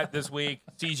where we're at this week.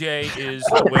 CJ is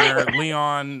the winner.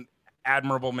 Leon,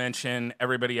 admirable mention.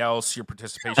 Everybody else, your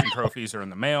participation trophies are in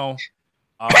the mail.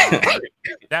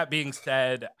 That being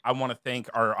said, I want to thank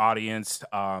our audience.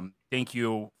 Thank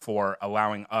you for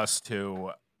allowing us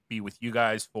to be with you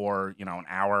guys for, an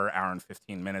hour and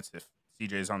 15 minutes if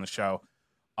CJ's on the show.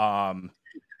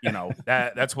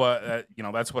 That's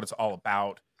what it's all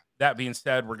about. That being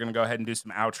said, we're going to go ahead and do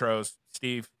some outros.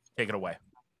 Steve, take it away.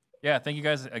 Yeah, thank you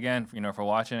guys again, for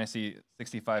watching. I see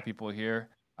 65 people here.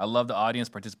 I love the audience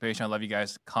participation. I love you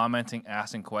guys commenting,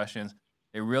 asking questions.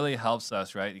 It really helps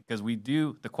us, right? Because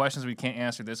the questions we can't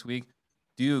answer this week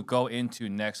do go into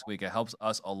next week. It helps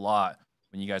us a lot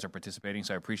when you guys are participating.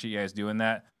 So I appreciate you guys doing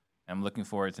that. I'm looking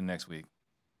forward to next week.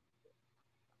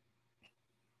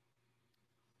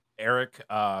 Eric,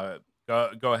 go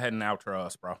ahead and outro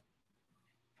us, bro.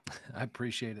 I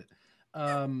appreciate it.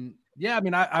 I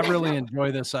really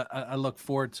enjoy this. I look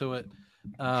forward to it.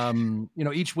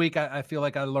 Each week I feel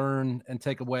like I learn and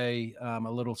take away a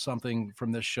little something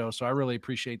from this show. So I really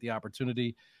appreciate the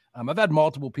opportunity. I've had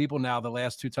multiple people now. The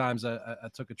last 2 times I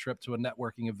took a trip to a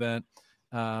networking event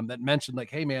that mentioned like,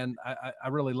 hey man, I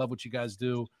really love what you guys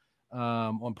do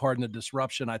on Pardon the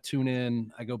Disruption. I tune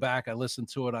in, I go back, I listen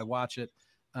to it, I watch it.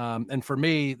 And for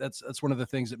me, that's one of the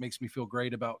things that makes me feel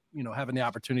great about, having the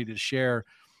opportunity to share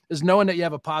is knowing that you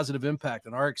have a positive impact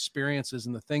on our experiences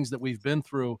and the things that we've been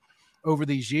through over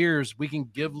these years. We can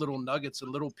give little nuggets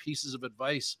and little pieces of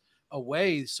advice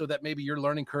away so that maybe your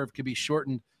learning curve could be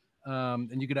shortened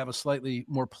and you could have a slightly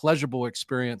more pleasurable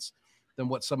experience than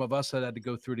what some of us had to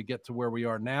go through to get to where we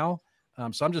are now.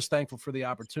 So I'm just thankful for the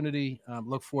opportunity.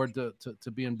 Look forward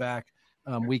to being back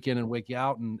week in and week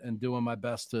out, and doing my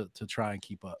best to try and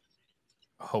keep up.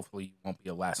 Hopefully you won't be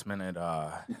a last minute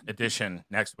addition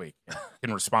next week. You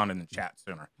can respond in the chat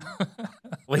sooner.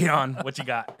 Leon, what you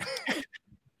got?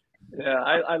 Yeah,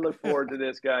 I look forward to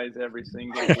this, guys, every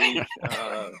single week,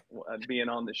 being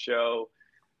on the show.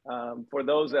 For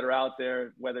those that are out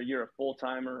there, whether you're a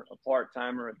full-timer, a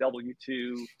part-timer, a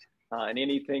W-2, and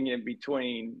anything in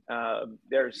between,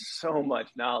 there's so much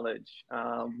knowledge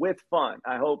with fun.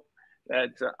 I hope that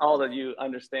all of you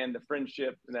understand the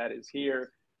friendship that is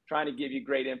here, trying to give you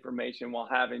great information while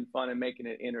having fun and making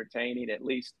it entertaining. At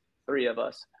least three of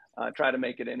us try to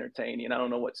make it entertaining. I don't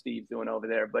know what Steve's doing over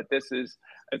there, but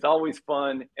it's always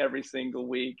fun every single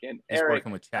week. And He's Eric,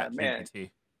 working with ChatGPT. man,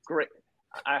 great.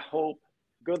 I hope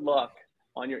good luck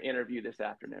on your interview this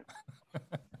afternoon.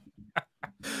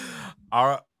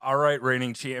 All right,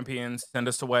 reigning champions, send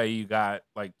us away. You got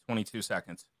like 22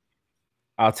 seconds.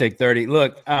 I'll take 30.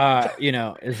 Look,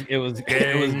 it was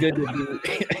good to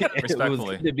be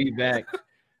Respectfully. to be back.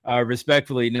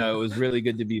 Respectfully, no, it was really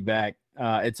good to be back.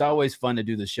 It's always fun to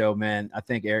do the show, man. I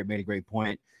think Eric made a great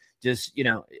point. Just,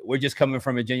 we're just coming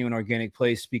from a genuine organic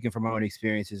place, speaking from our own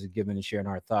experiences and giving and sharing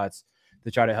our thoughts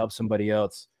to try to help somebody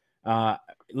else.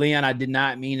 Leon, I did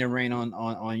not mean to rain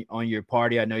on your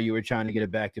party. I know you were trying to get a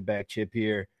back-to-back chip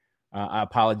here. I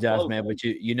apologize, man, but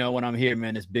you know when I'm here,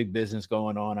 man, it's big business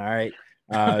going on. All right.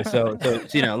 So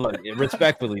look,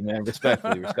 respectfully, man,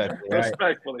 respectfully. Right?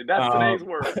 Respectfully, that's today's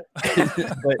word.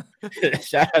 But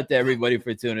shout out to everybody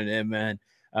for tuning in, man.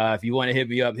 If you want to hit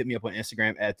me up on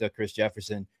Instagram at Chris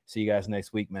Jefferson. See you guys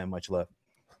next week, man. Much love.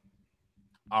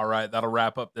 All right, that'll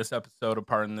wrap up this episode of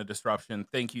Pardon the Disruption.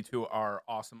 Thank you to our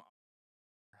awesome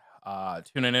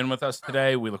tuning in with us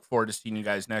today. We look forward to seeing you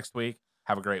guys next week.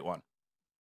 Have a great one.